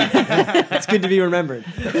rapidly. It's good to be remembered.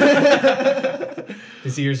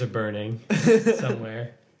 His ears are burning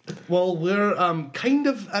somewhere. Well, we're kind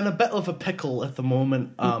of in a bit of a pickle at the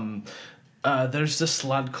moment. There's this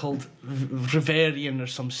lad called Riverian or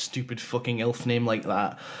some stupid fucking elf name like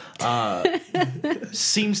that.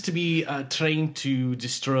 Seems to be trying to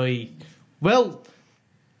destroy, well,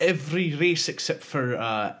 every race except for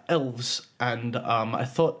elves. And I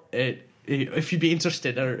thought if you'd be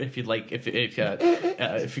interested, or if you'd like, if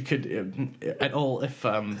you could at all,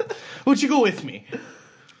 would you go with me?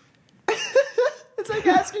 It's like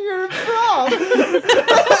asking her prom.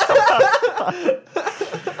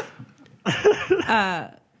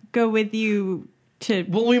 Go with you to.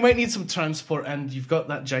 Well, we might need some transport, and you've got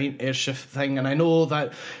that giant airship thing, and I know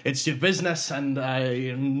that it's your business, and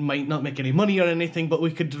you might not make any money or anything, but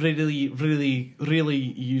we could really, really, really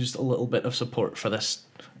use a little bit of support for this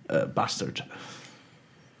bastard.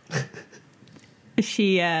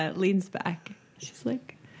 She leans back. She's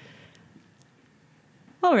like,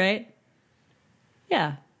 all right.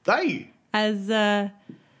 Yeah. Aye. As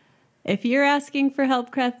if you're asking for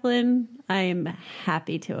help, Krethlin, I'm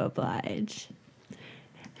happy to oblige.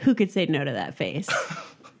 Who could say no to that face?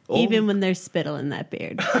 Even when there's spittle in that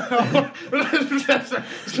beard.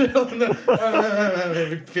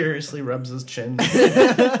 Furiously rubs his chin.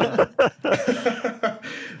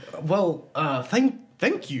 Well,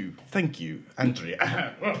 thank you,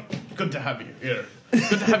 Andrea. Good to have you here.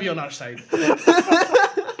 Good to have you on our side.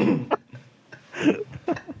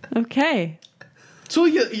 Okay. So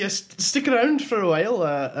you stick around for a while.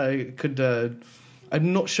 I could.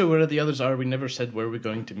 I'm not sure where the others are. We never said where we're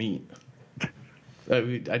going to meet.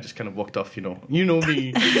 I just kind of walked off. You know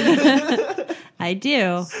me. I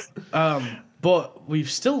do. But we've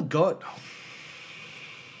still got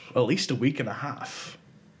at least a week and a half.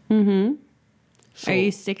 Mm-hmm. So, Are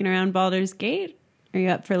you sticking around Baldur's Gate? Are you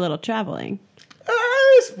up for a little traveling?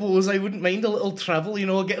 I suppose I wouldn't mind a little travel.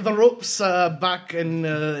 Get the ropes back and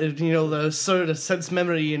the sort of sense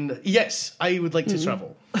memory. And yes, I would like to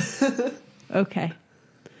travel. Okay.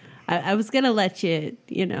 I was gonna let you,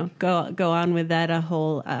 go on with that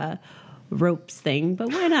whole ropes thing,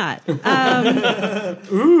 but why not?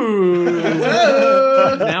 Ooh.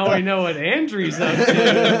 Now we know what Andrew's up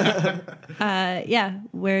to. Yeah,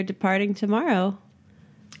 we're departing tomorrow.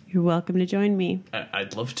 You're welcome to join me.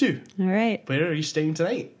 I'd love to. All right. Where are you staying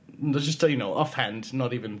tonight? Just offhand,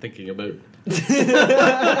 not even thinking about.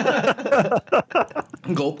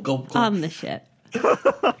 Gulp. On the ship.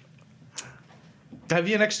 Have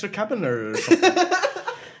you an extra cabin or something?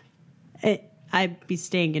 I'd be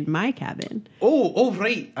staying in my cabin. Oh,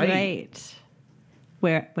 right. Right.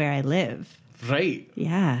 Where I live. Right.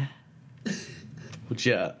 Yeah. Would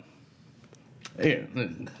you? Yeah.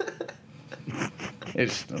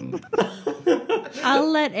 It's I'll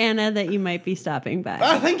let Anna that you might be stopping by.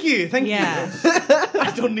 Ah, thank you. Yeah.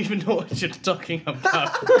 I don't even know what you're talking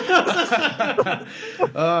about.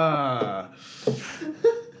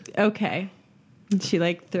 Okay. She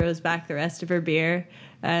like throws back the rest of her beer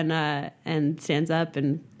and stands up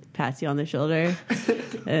and pats you on the shoulder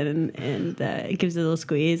and gives a little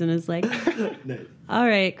squeeze and is like, "All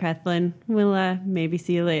right, Crethlin, we'll maybe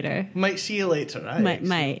see you later. Might see you later, right?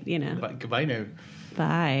 Might, you know. But goodbye now.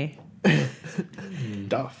 Bye."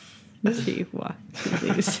 Duff. She walks and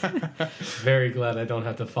leaves. Very glad I don't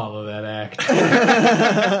have to follow that act.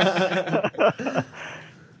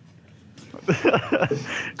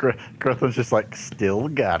 Grethlin's just like, still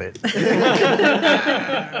got it.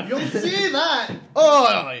 You'll see that. Oh,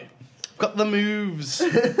 I've got the moves.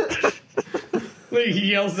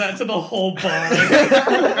 He yells that to the whole bar.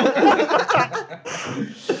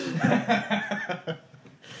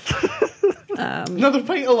 Another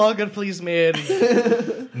pint of lager, please, Mary.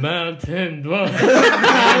 Mountain Dwarf.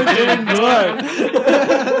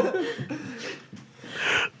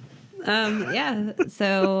 Yeah.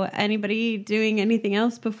 So, anybody doing anything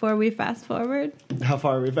else before we fast forward? How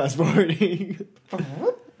far are we fast forwarding?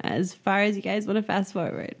 As far as you guys want to fast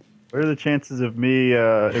forward. What are the chances of me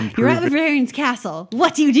You're at improving? Bavarian's castle.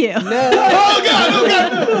 What do you do?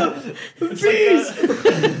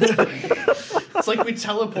 It's like we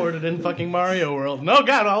teleported in fucking Mario World. No,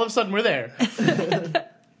 God, all of a sudden we're there.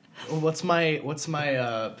 Well, what's my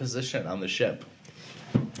position on the ship?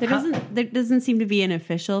 There doesn't seem to be an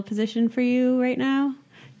official position for you right now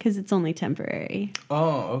because it's only temporary.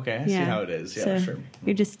 Oh, okay. I see how it is. Yeah, So sure.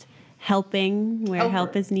 You're just helping where Helper.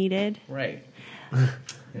 help is needed. Right.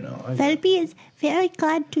 You know, Velby is very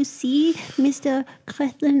glad to see Mr.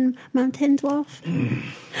 Crethlin Mountain Dwarf.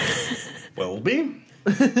 will be.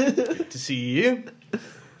 To see you.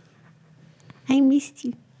 I missed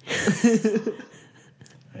you.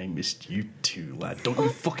 I missed you too, lad. Don't you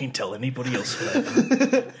fucking tell anybody else.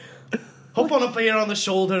 Hop on up here on the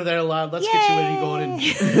shoulder there, lad. Let's get you where you're going.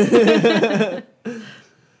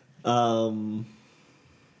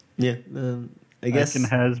 Yeah. I guess Akin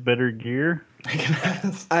has better gear.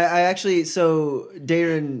 I actually, so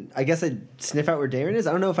Darren, I guess I'd sniff out where Darren is.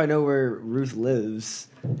 I don't know if I know where Ruth lives,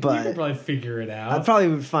 You can but probably figure it out. I probably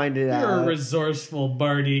would find it You're a out. resourceful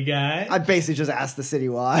Barty guy. I'd basically just ask the city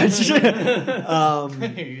watch.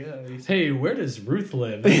 Hey, where does Ruth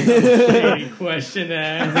live? Shady question to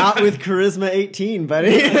ask. Not with charisma 18,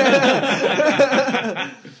 buddy.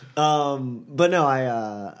 But no,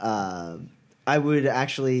 I would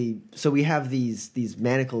actually. So we have these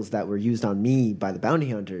manacles that were used on me by the bounty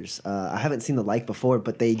hunters. I haven't seen the like before,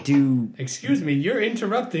 but they do. Excuse me, you're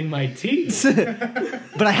interrupting my tea.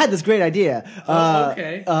 But I had this great idea.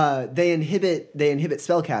 Okay. They inhibit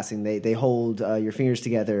spell casting. They hold your fingers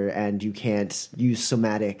together, and you can't use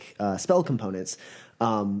somatic spell components.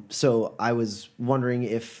 So I was wondering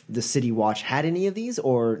if the City Watch had any of these,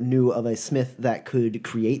 or knew of a smith that could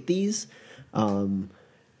create these.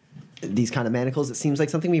 These kind of manacles. It seems like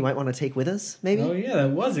something we might want to take with us, maybe. Oh yeah, that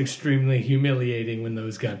was extremely humiliating when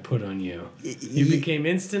those got put on you. You became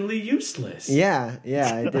instantly useless. Yeah,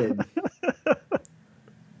 I did.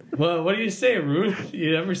 Well, what do you say, Ruth?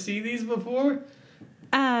 You ever see these before?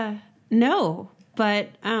 No, but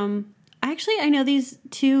actually, I know these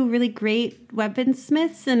two really great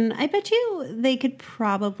weaponsmiths, and I bet you they could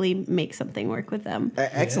probably make something work with them.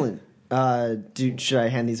 Excellent. Should I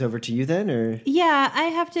hand these over to you then, or? Yeah, I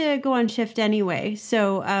have to go on shift anyway,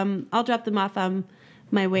 so I'll drop them off on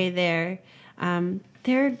my way there.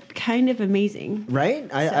 They're kind of amazing.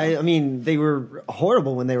 Right? I mean, they were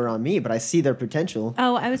horrible when they were on me, but I see their potential.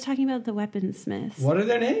 Oh, I was talking about the weaponsmiths. What are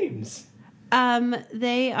their names?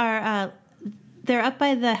 They are they're up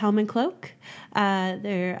by the Helm and Cloak.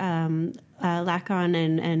 They're Lacon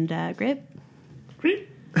and Grip. Grip.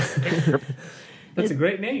 That's a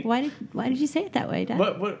great name. Why did you say it that way, Dad?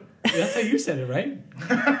 What? That's how you said it, right?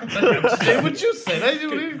 Say what you said.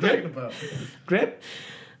 What are you talking about? Grip.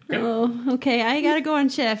 Oh, okay. I gotta go on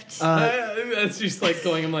shift. That's just like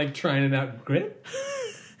going. I'm like trying it out. Grip.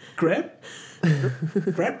 Grip.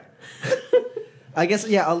 Grip. I guess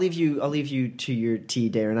I'll leave you to your tea,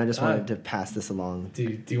 Darren. I just wanted to pass this along.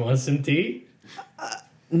 Do you want some tea?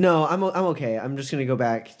 No, I'm okay. I'm just gonna go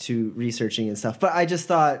back to researching and stuff. But I just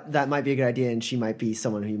thought that might be a good idea, and she might be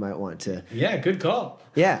someone who you might want to. Yeah, good call.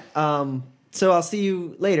 Yeah. So I'll see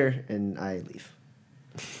you later, and I leave.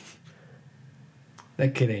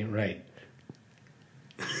 That kid ain't right.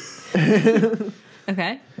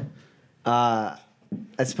 Okay. I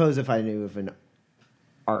suppose if I knew of an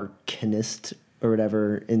arcanist or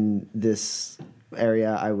whatever in this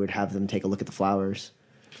area, I would have them take a look at the flowers.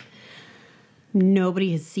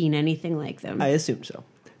 Nobody has seen anything like them. I assume so.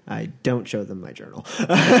 I don't show them my journal.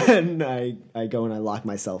 And I go and I lock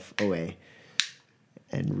myself away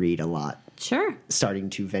and read a lot. Sure. Starting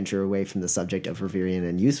to venture away from the subject of Reverian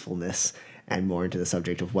and usefulness and more into the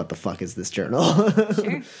subject of what the fuck is this journal.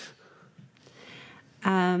 Sure.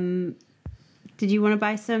 Did you want to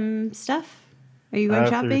buy some stuff? Are you going If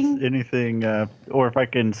shopping? there's anything, or if I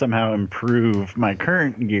can somehow improve my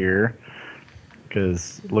current gear,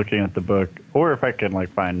 because looking at the book, or if I can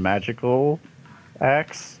like find magical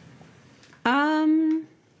axe,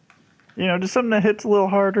 just something that hits a little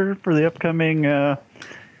harder for the upcoming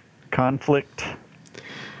conflict.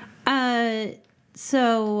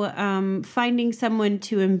 So finding someone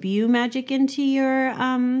to imbue magic into your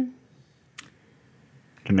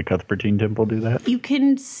Can the Cuthbertine Temple do that? you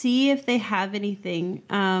can see if they have anything,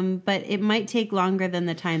 but it might take longer than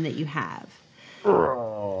the time that you have.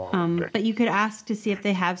 But you could ask to see if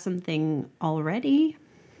they have something already.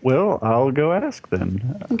 Well, I'll go ask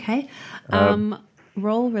then. Okay.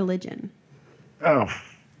 Roll religion. Oh,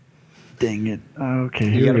 dang it. Okay,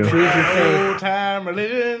 You here gotta we go. prove your faith. Old time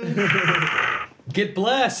religion. Get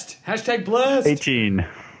blessed. Hashtag blessed. 18.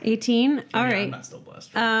 18. All Yeah, right. I'm not still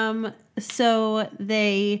blessed. So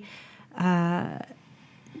they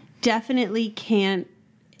definitely can't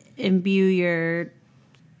imbue your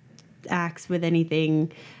axe with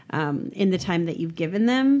anything in the time that you've given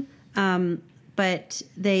them. But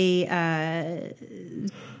they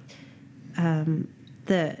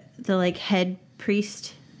the like head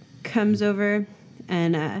priest comes over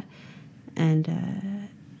and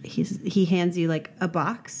he hands you like a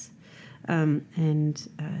box and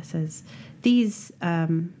says, "These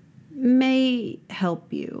may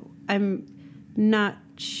help you. I'm not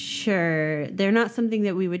sure. They're not something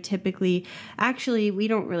that we would typically... Actually, we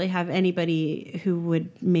don't really have anybody who would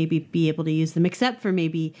maybe be able to use them, except for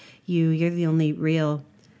maybe you. You're the only real,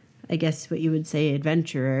 I guess what you would say,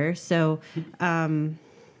 adventurer. So, here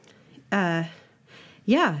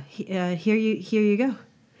you go."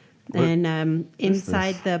 And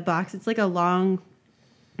inside the box, it's like a long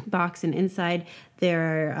box, and inside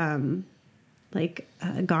there are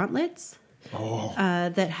gauntlets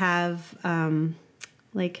that have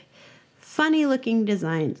like funny looking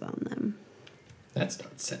designs on them. That's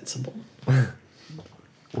not sensible.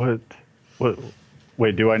 What?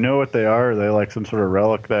 Wait, do I know what they are? Are they like some sort of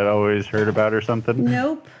relic that I always heard about or something?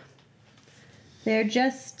 Nope. They're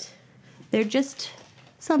just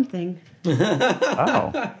something.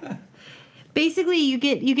 Oh. Basically, you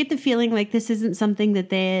get the feeling like this isn't something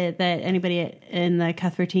that anybody in the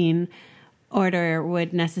Cuthbertine Order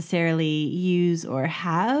would necessarily use or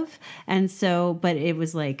have, and so, but it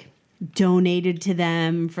was like donated to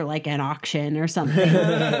them for like an auction or something,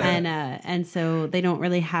 and so they don't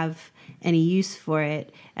really have any use for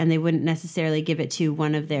it, and they wouldn't necessarily give it to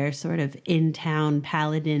one of their sort of in-town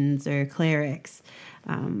paladins or clerics.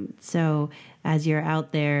 So as you're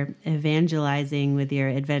out there evangelizing with your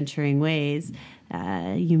adventuring ways,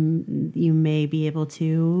 you may be able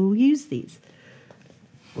to use these.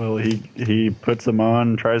 Well, he puts them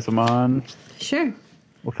on, tries them on. Sure.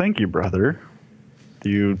 Well, thank you, brother. Do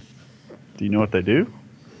you know what they do?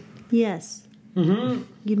 Yes. Mm-hmm.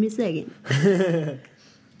 Give me a second.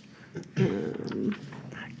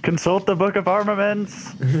 Consult the Book of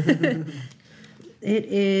Armaments.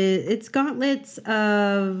 It's gauntlets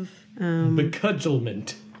of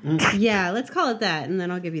Becudgelment. yeah, let's call it that, and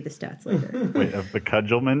then I'll give you the stats later. Wait, of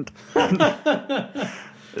becudgelment?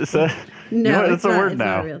 Is that, No, that's it's a not, word it's now.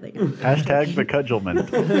 not a real thing. Hashtag becudgelment.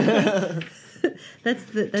 That's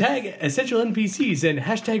Tag essential NPCs and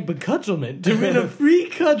hashtag becudgelment to win a free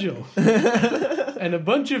cudgel and a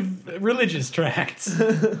bunch of religious tracts.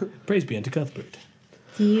 Praise be unto Cuthbert.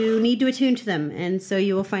 You need to attune to them, and so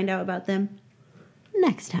you will find out about them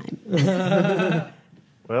next time.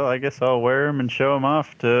 Well, I guess I'll wear them and show them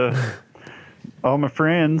off to all my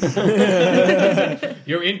friends.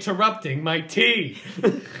 You're interrupting my tea.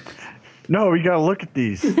 No, you gotta look at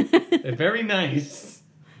these. You They're very nice.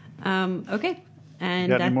 Okay. And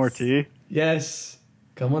got any more tea? Yes.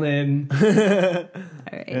 Come on in. All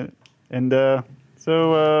right. And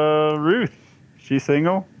so Ruth, she's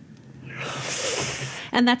single?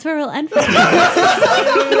 And that's where we'll end for today.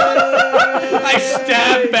 I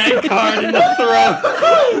stab Bankard in the throat.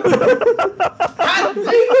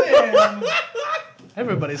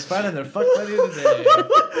 Everybody's finding their fuck buddy today.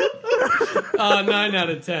 9 out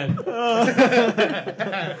of 10.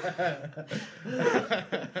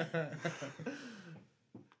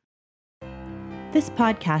 This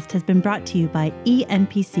podcast has been brought to you by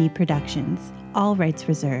ENPC Productions. All rights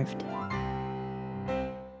reserved.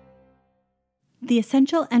 The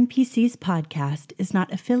Essential NPCs podcast is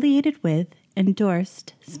not affiliated with,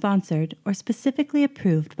 endorsed, sponsored, or specifically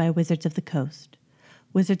approved by Wizards of the Coast.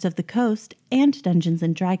 Wizards of the Coast and Dungeons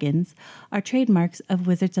 & Dragons are trademarks of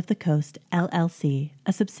Wizards of the Coast, LLC,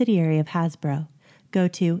 a subsidiary of Hasbro. Go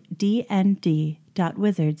to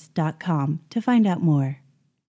dnd.wizards.com to find out more.